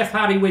 as well. Jeff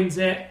Hardy wins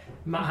it.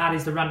 Matt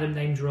Hardy's the random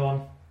name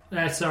drawn.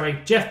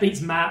 Jeff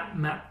beats Matt.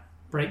 Matt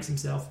breaks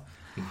himself.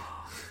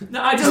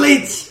 No, I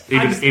just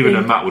Delete. Even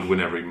though Matt would win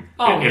every in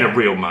yeah. a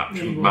real match,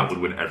 Yeah, he Matt would.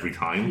 would win every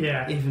time.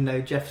 Yeah. Even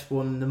though Jeff's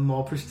won the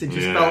more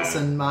prestigious Yeah. belts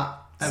than Matt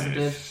ever did.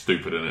 It's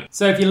stupid, isn't it?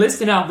 So if you're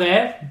listening out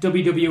there,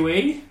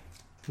 WWE,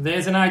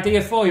 there's an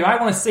idea for you.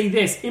 I want to see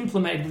this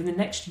implemented within the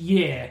next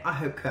year. I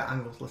hope Kurt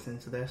Angle's listening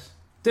to this.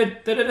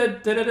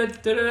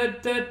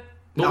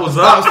 What was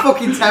That was that?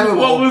 fucking terrible.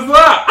 What was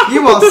that?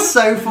 You are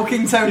so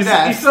fucking tone You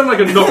deaf. sound like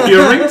a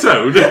Nokia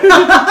ringtone.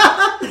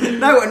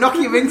 No, a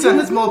Nokia ringtone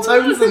has more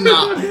tones than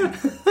that.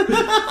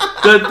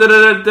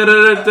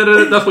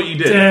 That's what you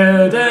did.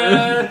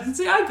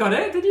 See, I got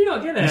it. Did you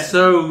not get it?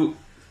 So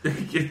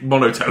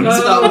monotones.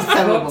 That was For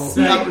terrible. fuck's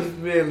sake. That was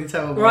really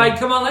terrible. Right,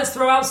 come on, let's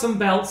throw out some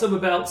belts, other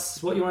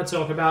belts. What you want to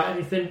talk about?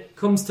 Anything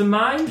comes to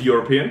mind?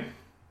 European.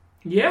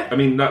 Yeah. I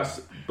mean, that's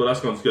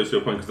going to go to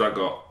a point because that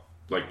got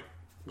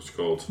what's it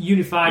called?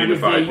 Unified with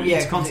Unified. the Yeah,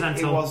 'cause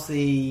Intercontinental. it was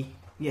the...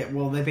 Yeah,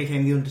 well, they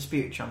became the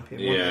Undisputed Champion.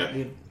 Yeah. Wasn't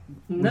it?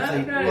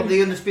 No. Well,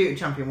 the Undisputed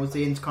Champion was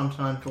the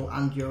Intercontinental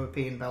and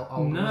European belt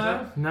holder,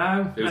 was it?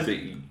 No. It was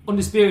And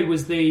Undisputed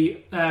was the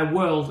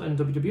World and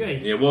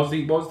WWE. Yeah, was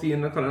the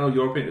Intercontinental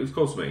European? It was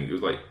called something. It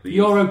was like the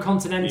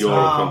Eurocontinental.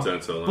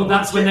 Eurocontinental. But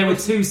that's when there were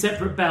 2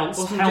 separate belts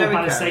Wasn't held by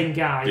Jericho? the same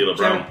guy. D'Lo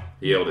Brown.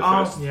 He held it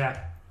Oh. first. Yeah.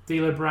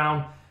 D'Lo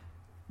Brown,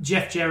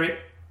 Jeff Jarrett,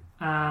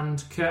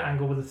 and Kurt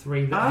Angle were the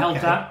 3 that held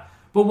Okay. that.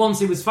 But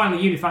once it was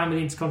finally unified with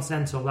the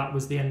Intercontinental, that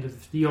was the end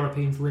of the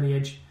European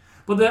lineage.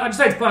 But I just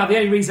like to point out the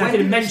only reason I When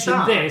didn't did it mention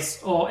start? this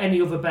or any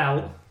other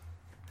belt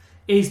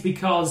is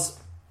because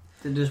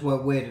They just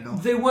weren't weird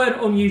enough. they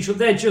weren't unusual.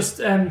 They're just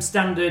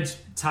standard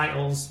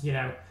titles, you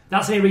know.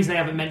 That's the only reason I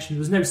haven't mentioned.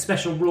 There was no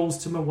special rules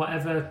to them or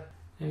whatever.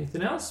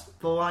 Anything else?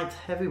 The light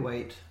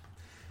heavyweight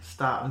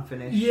start and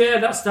finish. Yeah,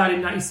 that started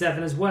in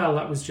 97 as well.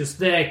 That was just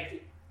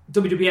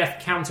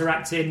WWF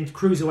counteracting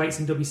cruiserweights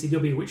in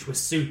WCW, which was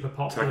super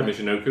popular. Taka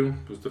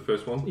Michinoku was the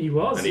first one. He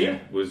was, and yeah.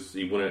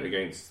 he won it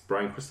against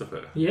Brian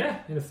Christopher.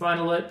 Yeah, in the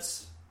final at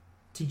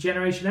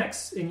T-Generation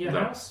X in your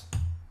house.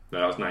 No,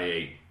 that was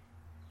 98.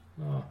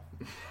 Oh.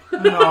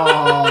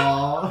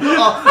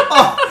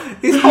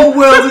 His whole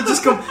world has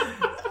just come.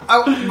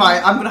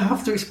 Right, I'm going to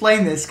have to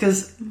explain this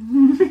because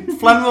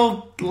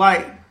Flemel,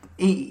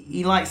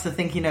 he likes to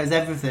think he knows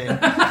everything.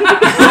 Basically,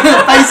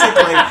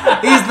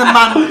 he's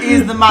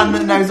the man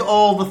that knows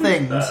all the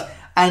things.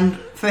 And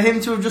for him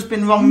to have just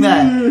been wrong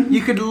there,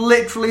 you could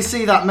literally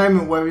see that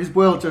moment where his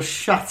world just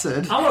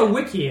shattered. I want to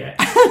wiki it.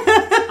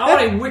 I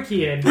want to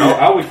wiki it.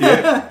 I'll wiki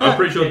it. I'm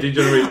pretty sure the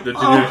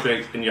Generation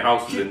X in your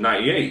house was in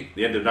 98,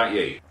 the end of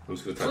 98.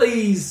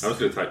 Please. I was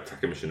going to type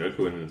Taka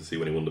Michinoku in to see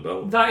when he won the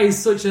belt. That is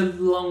such a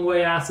long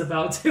way out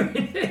about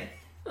doing it.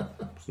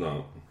 It's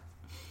not.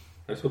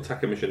 I saw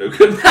Taka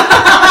Michinoku.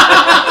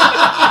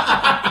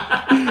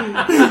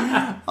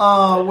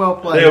 Oh, well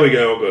played. There we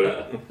go, I've got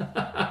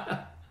it.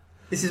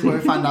 This is where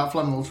we find out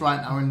Flemmel's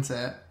right now, isn't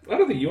it? I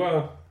don't think you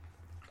are.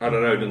 I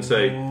don't know, it didn't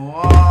say.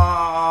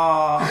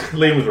 Oh.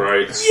 Liam was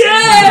right.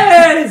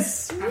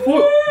 Yes!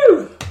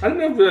 Woo! I didn't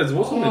know if there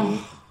was one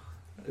Oh.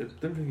 I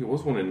don't think it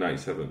was one in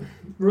 97.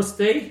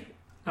 Rusty,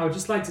 I would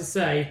just like to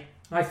say,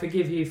 I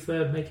forgive you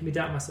for making me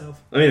doubt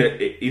myself. I mean,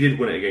 he did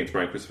win it against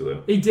Brian Christopher,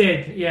 though. He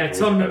did, yeah,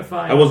 tournament I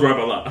final. was right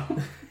about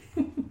that.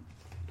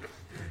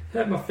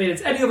 Hurt my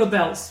feelings. Any other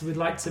belts we'd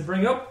like to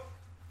bring up?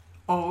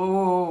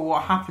 Oh,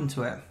 what happened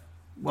to it?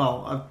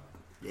 Well,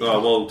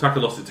 Taka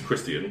lost it to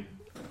Christian.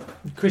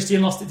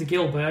 Christian lost it to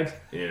Gilbert.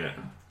 Yeah.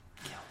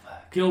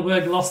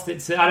 Gilbert lost it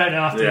to... I don't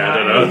know after Yeah,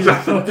 that. I don't know.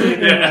 Fucking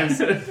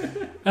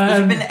has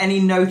there been any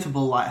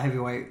notable light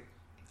heavyweight?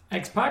 I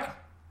X-Pac?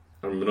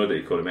 know that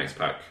you call him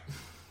X-Pac.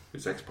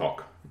 It's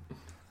X-Pac.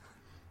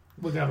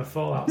 We're going to have a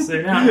fallout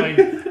soon, aren't we?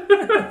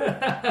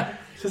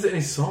 He says it in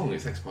his song,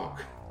 it's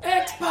X-Pac.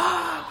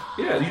 X-Pac!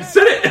 Yeah, you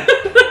said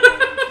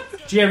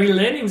it! Jerry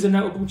Lynn, he was a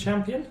notable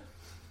champion.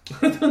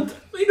 You don't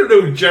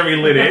know who Jerry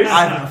Lynn is.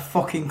 I haven't a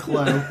fucking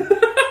clue.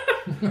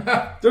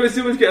 Do we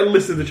still get a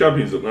list of the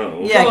champions up now?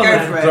 Yeah,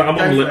 go for it. So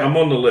I'm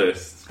on the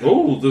list.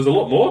 Oh, there's a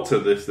lot more to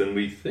this than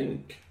we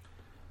think.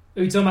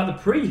 Are we talking about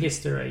the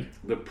prehistory?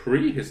 The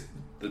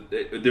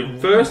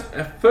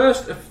the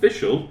first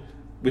official,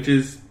 which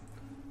is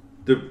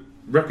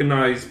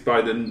recognised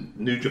by the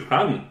New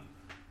Japan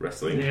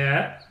Wrestling.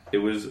 Yeah. It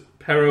was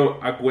Pero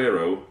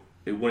Aguero,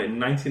 who won it in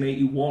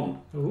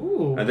 1981.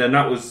 Ooh. And then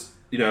that was,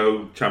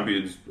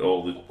 champions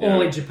all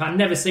in Japan,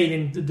 never seen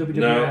in the WWF.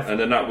 No, and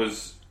then that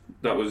was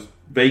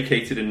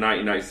vacated in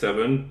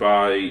 1997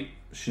 by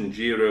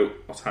Shinjiro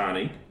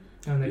Otani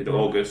in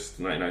August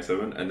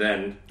 1997, and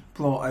then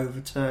brought over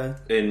to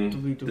in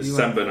WWF.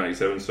 December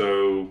 97.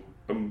 So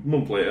a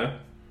month later,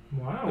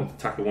 wow,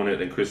 Taka won it.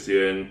 Then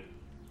Christian,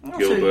 So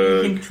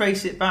Gilbert, you can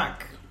trace it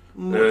back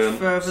much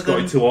further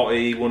Scotty than...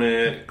 Tuati won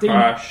it.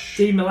 Crash,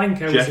 Dean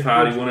Malenko, Jeff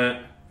Hardy won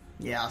it.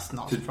 Yeah, that's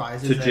not to,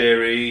 surprising. To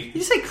Jerry. Did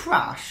you say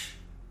Crash?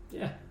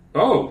 Yeah.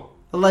 Oh.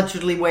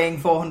 Allegedly weighing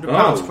 400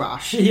 pounds, Oh.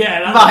 Crash.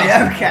 Yeah.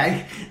 Right.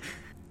 Okay.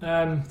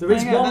 There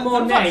is one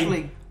more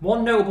name,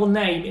 one notable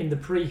name in the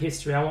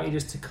prehistory. I want you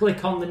just to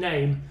click on the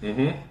name,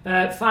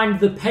 find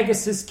the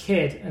Pegasus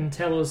Kid, and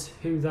tell us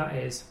who that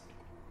is.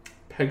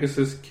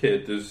 Pegasus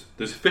Kid.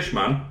 There's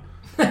Fishman.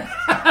 No,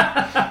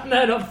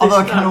 not Although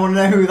I Fishman. kind of want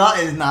to know who that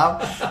is now.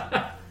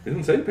 It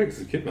doesn't say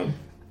Pegasus Kid, man.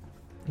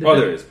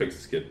 There it is,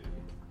 Pegasus Kid.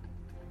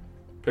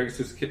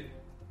 Pegasus Kid.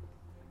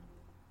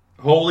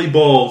 Holy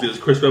balls, it was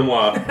Chris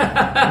Benoit.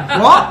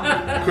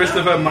 What?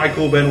 Christopher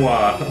Michael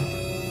Benoit.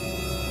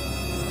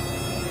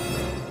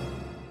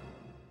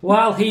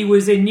 While he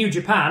was in New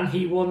Japan,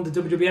 he won the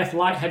WWF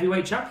Light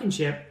Heavyweight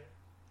Championship.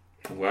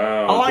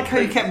 Wow. I like how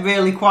you kept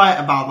really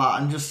quiet about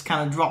that and just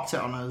kind of dropped it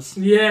on us.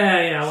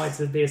 Yeah, I like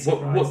to be a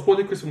surprise. What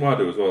did Chris Benoit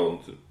do as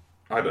well?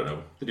 I don't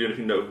know. Did he do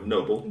anything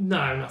notable?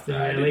 No, nothing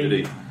Nah,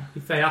 really. did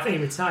he? I think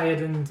he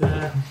retired and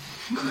I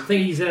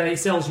think he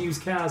sells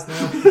used cars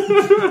now.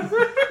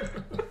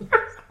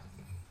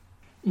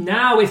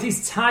 Now it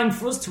is time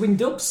for us to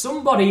induct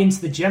somebody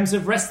into the Gems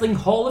of Wrestling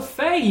Hall of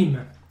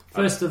Fame.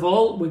 First of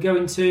all, we're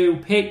going to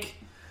pick,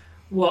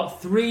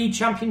 3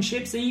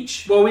 championships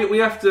each? Well, we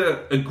have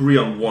to agree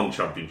on one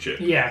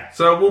championship. Yeah.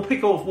 So we'll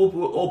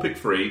we'll all pick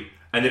 3,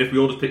 and then if we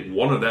all just pick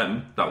one of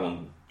them, that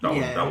one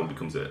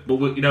becomes it. But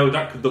that might If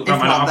not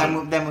not,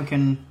 happen. then we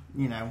can,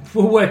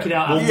 We'll work it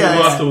out. We're going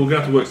to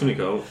have to work something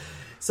out.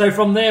 So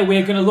from there,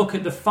 we're going to look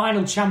at the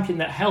final champion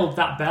that held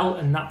that belt,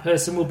 and that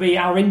person will be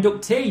our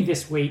inductee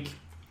this week.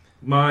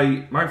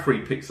 My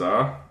 3 picks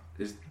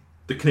is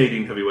the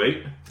Canadian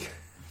heavyweight,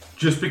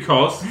 just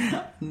because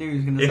knew he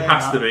was gonna it say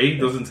has that. to be,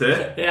 doesn't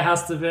it? It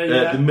has to be.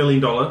 The $1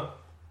 million.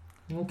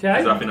 Okay.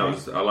 I think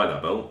I like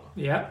that belt.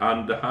 Yeah.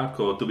 And the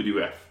hardcore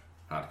WWF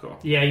hardcore.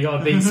 Yeah, you got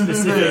to be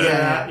specific.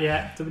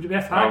 Yeah.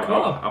 WWF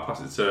hardcore. I'll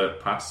pass it to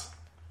Pass.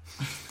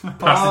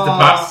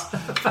 Pass it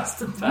to Pass. Pass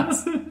to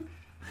Pass.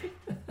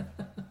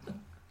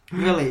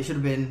 Really, it should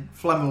have been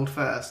Flemel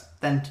first,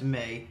 then to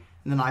me,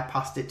 and then I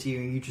passed it to you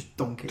and you just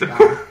dunk it down.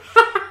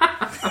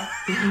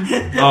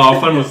 Oh,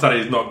 Fun was sad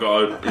he's not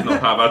part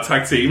of our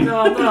tag team.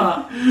 No, I'm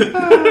not.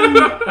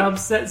 That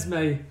upsets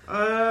me.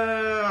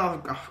 I'll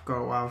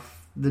go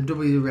with the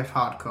WWF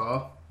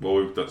Hardcore.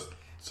 Well,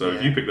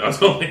 you picked that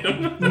as well,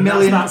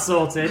 Liam. That's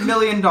sorted. $1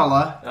 million. And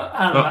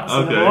that's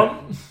okay. another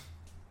one.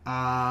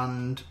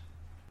 And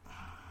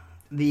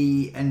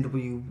the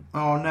NW...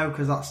 Oh, no,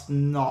 because that's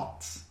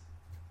not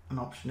an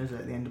option, is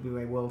it? The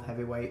NWA World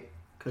Heavyweight.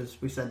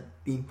 Because we said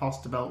the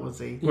Imposter belt was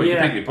the... Well, you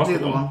Yeah. picked the imposter the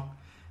other one. one.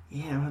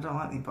 Yeah, I don't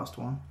like the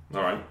Imposter one.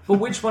 Alright. But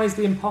which one is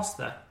the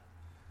imposter?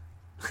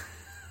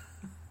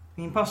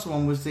 The Imposter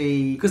one was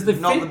the... 'Cause the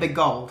not fi- the big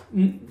gold.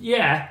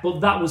 Yeah, but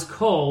that was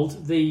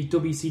called the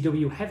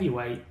WCW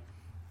Heavyweight.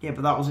 Yeah,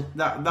 but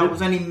that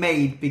was only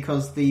made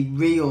because the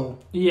real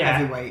Yeah.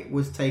 heavyweight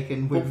was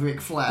taken with Ric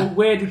But Flair.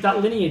 where did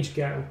that lineage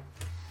go?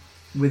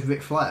 With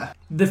Ric Flair.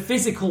 The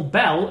physical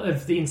belt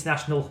of the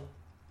International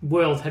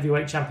World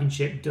Heavyweight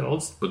Championship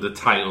does. But the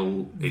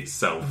title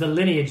itself. The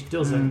lineage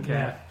doesn't.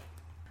 Yeah.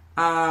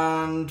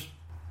 And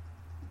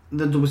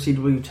the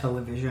WCW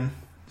television.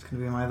 It's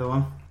going to be my other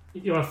one.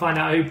 You want to find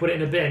out who put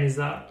it in a bin? Is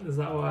that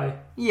why?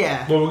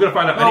 Yeah. Well, we're going to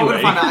find out Well, anyway.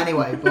 we're going to find out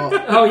anyway,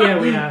 but... Oh yeah,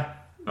 we are.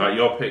 Alright,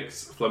 your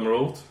picks,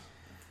 Flemmerald.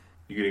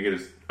 You're going to get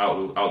us out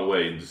of the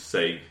way and just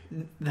say...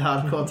 the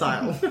hardcore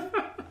title.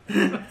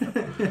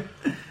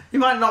 You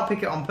might not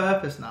pick it on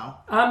purpose now.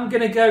 I'm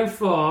gonna go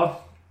for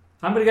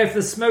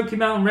the Smoky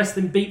Mountain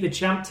Wrestling Beat the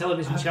Champ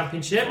Television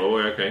Championship. Oh,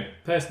 okay.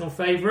 Personal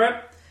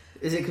favourite.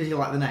 Is it because you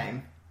like the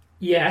name?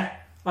 Yeah.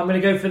 I'm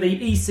gonna go for the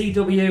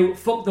ECW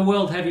Fuck the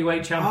World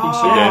Heavyweight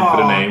Championship. Again, for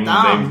the name.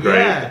 damn, The name's great.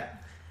 yeah.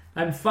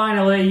 And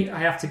finally, I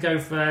have to go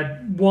for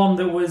one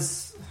that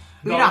was.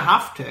 You don't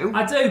have to.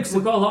 I do, because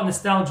I've got a lot of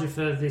nostalgia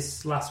for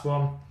this last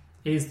one.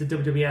 Is the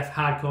WWF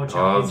Hardcore Championship.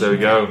 Oh, there we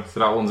go. So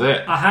that one's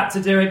it. I had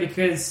to do it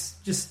because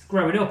just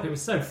growing up, it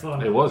was so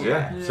fun. It was,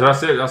 yeah. So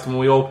that's it. That's the one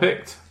we all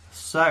picked.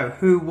 So,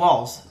 who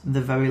was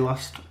the very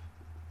last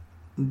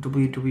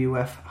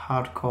WWF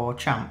Hardcore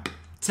champ?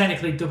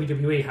 Technically,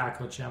 WWE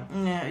Hardcore Champ.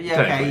 Yeah, Technically.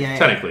 okay, yeah.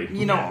 Technically.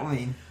 You know what I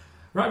mean.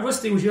 Right,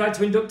 Rusty, would you like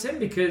to induct him?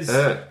 Because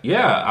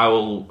Yeah, I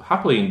will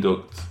happily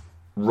induct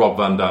Rob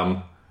Van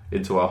Dam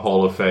into our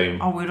Hall of Fame.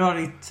 Oh, we'd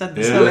already said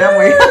this Yeah. earlier,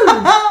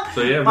 haven't we?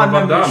 So yeah, My Rob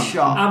Van memory's Dam.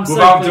 shot. I'm so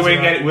Without pleased doing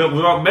with that. any,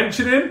 without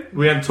mentioning him,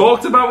 we hadn't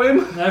talked about him.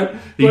 No,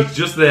 He's but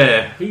just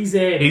there. he's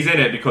in. He's in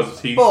it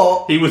because he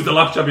But- was the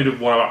last champion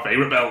of one of our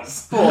favourite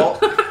belts.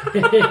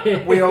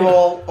 But we are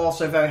all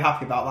also very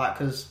happy about that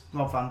because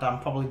Rob Van Dam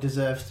probably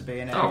deserves to be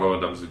in it. Oh, Rob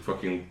Van Dam's a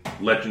fucking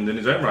legend in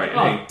his own right,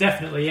 Oh, isn't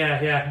definitely,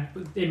 yeah.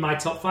 In my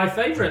top 5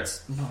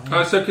 favourites.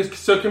 he?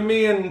 So can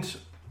me and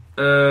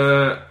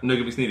No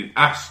Gimmicks Needed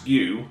ask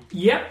you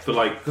Yep.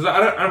 for because I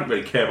don't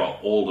really care about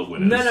all the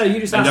winners. No, you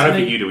just and I ask don't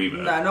me. think you do either.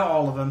 No, not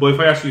all of them. But if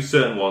I ask you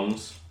certain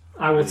ones,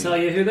 I will tell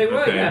you who they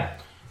were, Okay. yeah.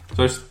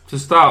 so to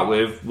start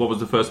with, what was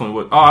the first one we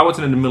worked? Oh, I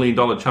wanted in the $1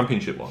 Million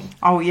Championship one.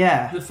 Oh,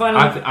 yeah. The final,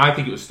 I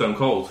think it was Stone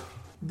Cold.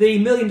 the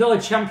 $1 Million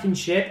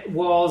Championship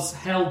was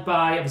held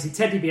by, obviously,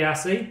 Ted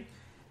DiBiase.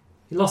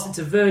 He lost it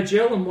to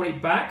Virgil and won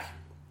it back.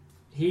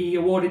 He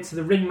awarded it to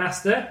the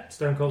ringmaster,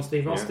 Stone Cold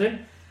Steve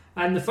Austin.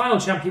 And the final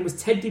champion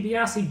was Ted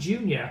DiBiase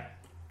Jr.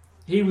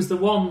 He was the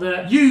one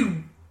that...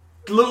 You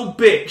little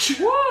bitch!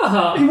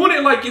 What? He won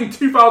it in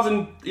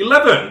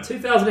 2011.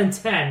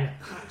 2010,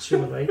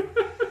 actually.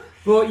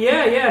 But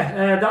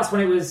that's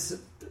when it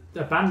was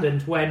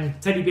abandoned. When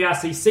Teddy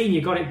DiBiase Sr.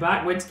 got it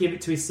back, went to give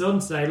it to his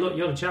son, say, "Look,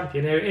 you're the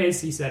champion. Here it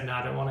is." He said, "No,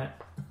 I don't want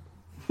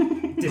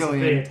it."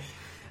 Disappeared.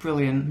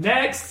 Brilliant.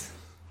 Next,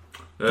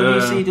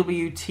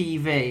 WCW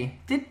TV.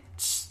 Did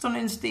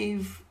Stunning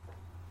Steve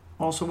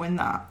also win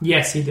that?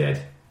 yes, he did.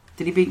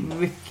 Did he beat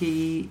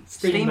Ricky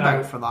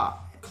Steamboat for that?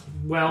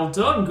 Well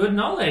done. Good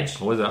knowledge.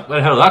 What was that? Where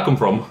the hell did that come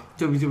from?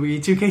 WWE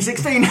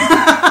 2K16.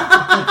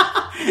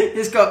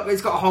 It's got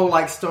a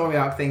whole story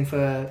arc thing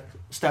for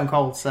Stone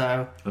Cold.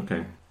 So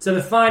Okay. So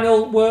the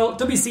final World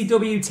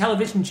WCW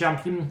Television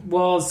Champion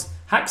was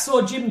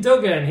Hacksaw Jim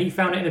Duggan. He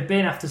found it in a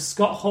bin after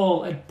Scott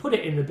Hall had put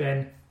it in the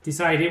bin.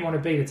 Decided he didn't want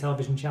to be the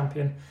television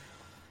champion.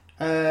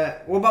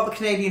 what about the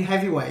Canadian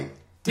Heavyweight?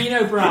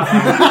 Dino Bravo.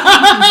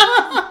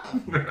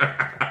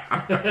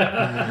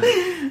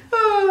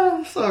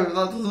 Sorry,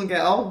 that doesn't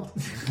get old.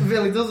 It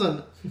really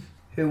doesn't.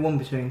 Who won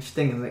between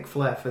Sting and Ric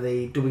Flair for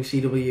the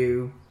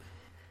WCW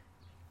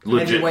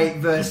Heavyweight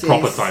versus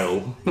proper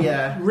title?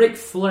 Yeah. Ric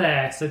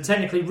Flair. So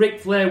technically, Ric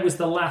Flair was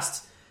the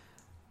last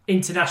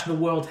International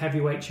World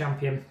Heavyweight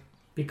Champion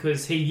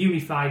because he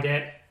unified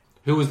it.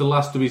 Who was the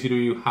last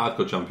WCW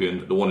Hardcore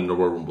Champion? The one in the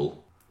Royal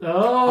Rumble.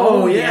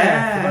 Oh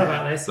yeah. Forgot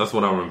about this. That's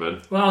what I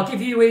remembered. Well, I'll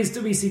give you his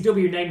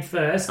WCW name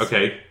first.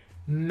 Okay.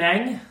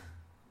 Meng.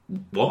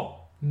 What?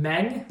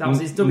 Meng. That was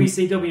his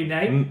WCW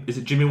name. Is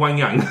it Jimmy Wang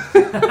Yang?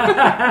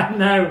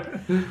 No.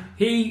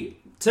 He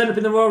turned up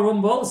in the Royal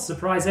Rumble,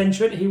 surprise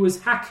entrant. He was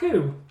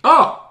Haku.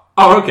 Oh,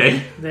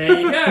 okay. There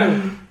you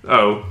go.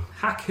 Oh.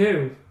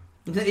 Haku.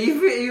 Are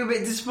you a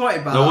bit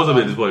disappointed by that? I was a bit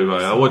one? disappointed by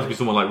it. I wanted to be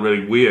someone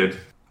really weird.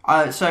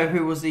 So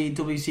who was the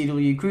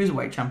WCW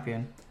Cruiserweight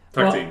Champion?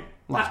 Tag Well, team.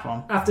 Last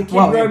one. After Kid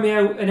Well,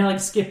 Romeo and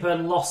Alex Skipper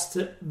lost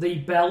the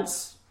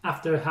belts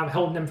after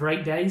holding them for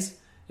 8 days.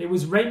 It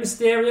was Rey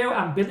Mysterio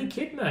and Billy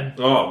Kidman.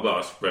 Oh,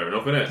 that's fair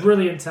enough, isn't it?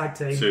 Brilliant tag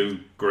team. Two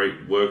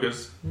great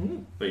workers. I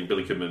mean,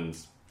 Billy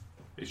Kidman's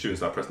his shooting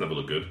star press never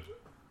looked good.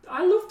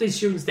 I loved his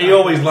shooting star. He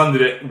always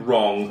landed it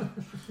wrong.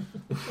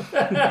 He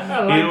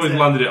always it.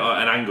 landed it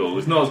at an angle.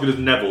 It's not as good as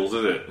Neville's,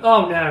 is it?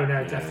 Oh, no,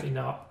 definitely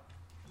not.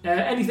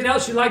 Anything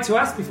else you'd like to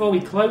ask before we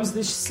close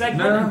this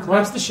segment and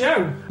close the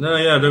show? No,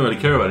 I don't really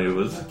care about any of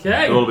us. Okay.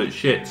 They're all a bit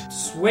shit.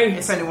 Sweet.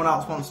 If anyone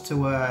else wants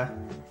to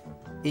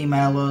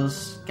email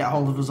us, get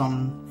hold of us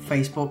on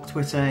Facebook,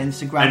 Twitter,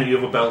 Instagram. Any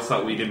other belts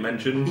that we didn't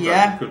mention?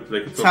 Yeah.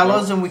 They could talk Tell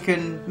about? us and we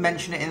can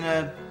mention it in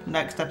a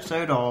next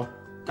episode or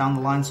down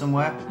the line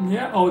somewhere.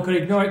 Yeah, or we could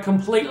ignore it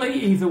completely.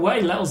 Either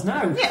way, let us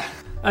know. Yeah.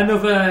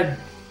 Another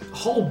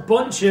whole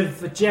bunch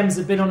of gems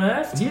have been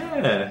unearthed.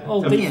 Yeah.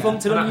 All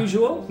defunct and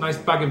unusual. Nice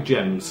bag of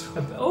gems.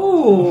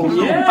 Oh,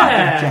 yeah.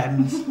 Bag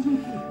of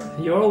gems.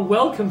 You're all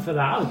welcome for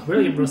that. Oh,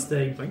 brilliant,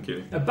 Rusty. Thank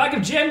you. A bag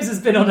of gems has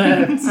been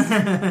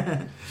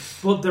unearthed.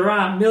 But there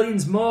are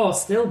millions more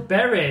still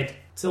buried.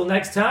 Till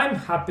next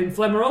time, I've been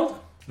Flemmerald.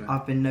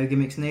 I've been No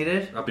Gimmicks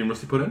Needed. I've been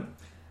Rusty Pudding.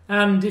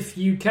 And if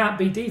you can't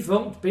be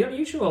defunct, be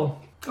unusual.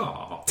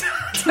 Oh,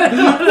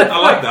 I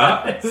like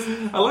that.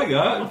 I like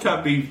that. It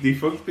can't be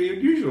defunct, be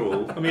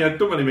unusual. I mean, it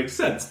don't really make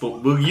sense,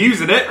 but we're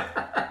using it.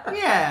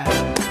 Yeah.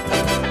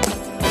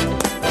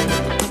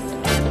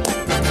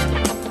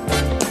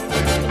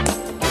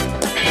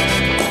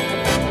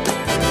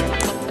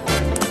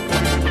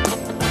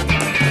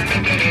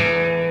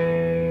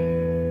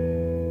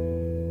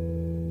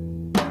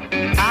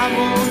 I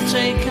won't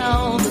take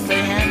all that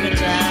they hand me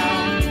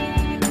down.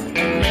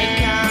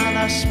 Make out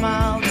I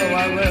smile, though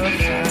I will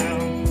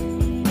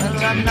frown.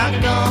 But I'm not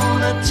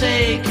gonna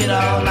take it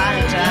all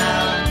lying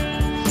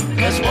down.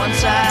 Cause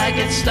once I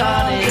get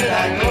started,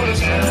 I go to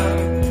town.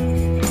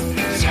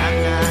 'Cause I'm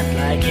not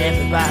like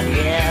everybody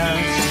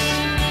else.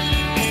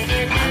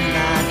 I'm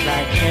not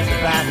like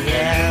everybody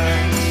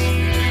else.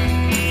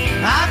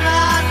 I'm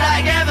not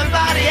like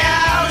everybody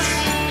else.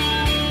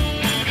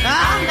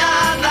 I'm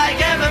not like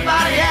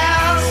everybody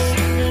else.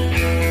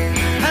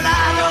 And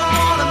I don't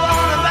wanna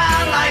run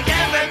around like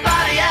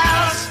everybody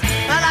else.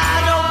 And I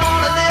don't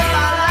wanna live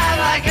my life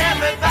like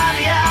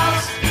everybody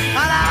else.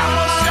 And I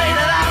will say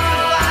that I'm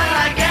fine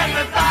like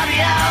everybody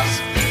else.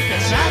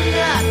 'Cause I'm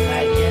not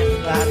like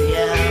everybody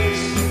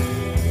else.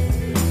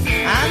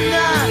 I'm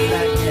not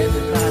like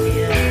everybody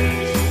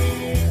else.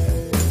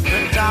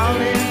 But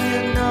darling,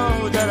 you know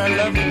that I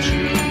love you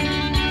true.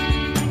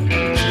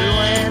 Do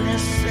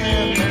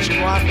anything that you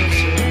want me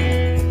to.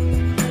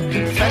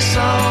 Confess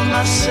all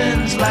my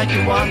sins like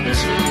you want me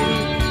to.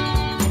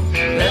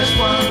 There's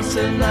one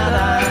thing that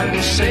I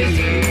will say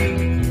to you.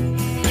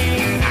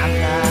 I'm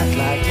not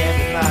like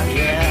everybody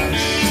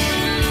else.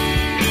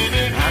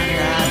 I'm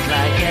not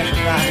like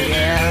everybody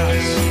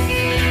else.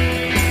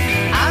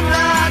 I'm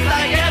not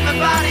like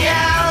everybody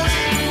else.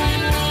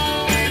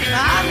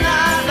 I'm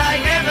not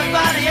like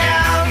everybody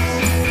else.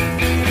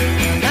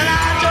 And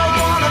I don't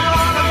wanna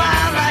run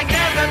around like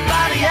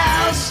everybody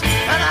else.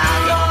 And I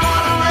don't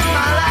wanna live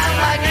my life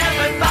like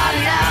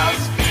everybody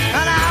else.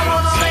 And I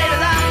won't say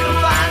that I'm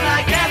fine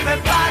like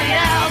everybody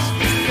else.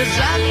 'Cause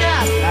I'm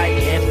not like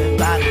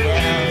everybody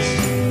else.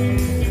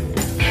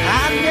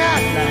 I'm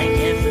not like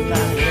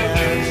everybody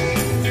else.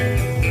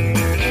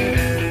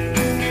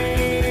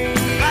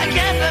 Like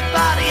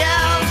everybody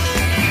else.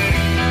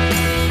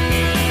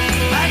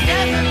 Like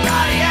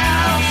everybody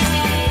else.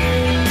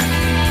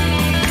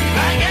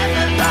 Like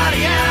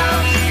everybody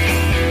else.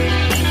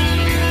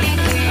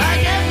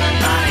 Like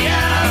everybody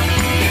else.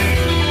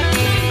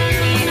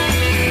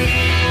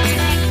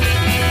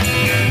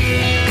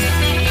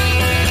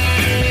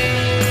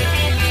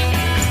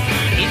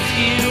 If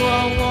you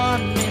all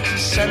want me to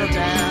settle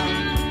down,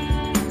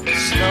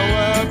 slow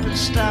up and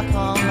stop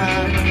all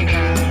my running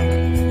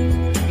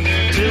around.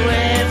 Do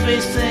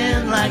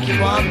everything like you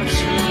want me to.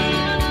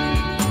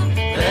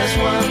 There's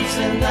one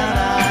thing that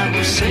I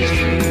will say to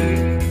you.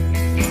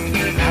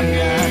 I'm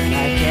not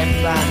like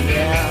everybody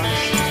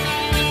else.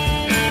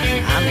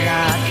 I'm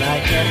not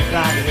like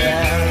everybody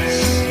else.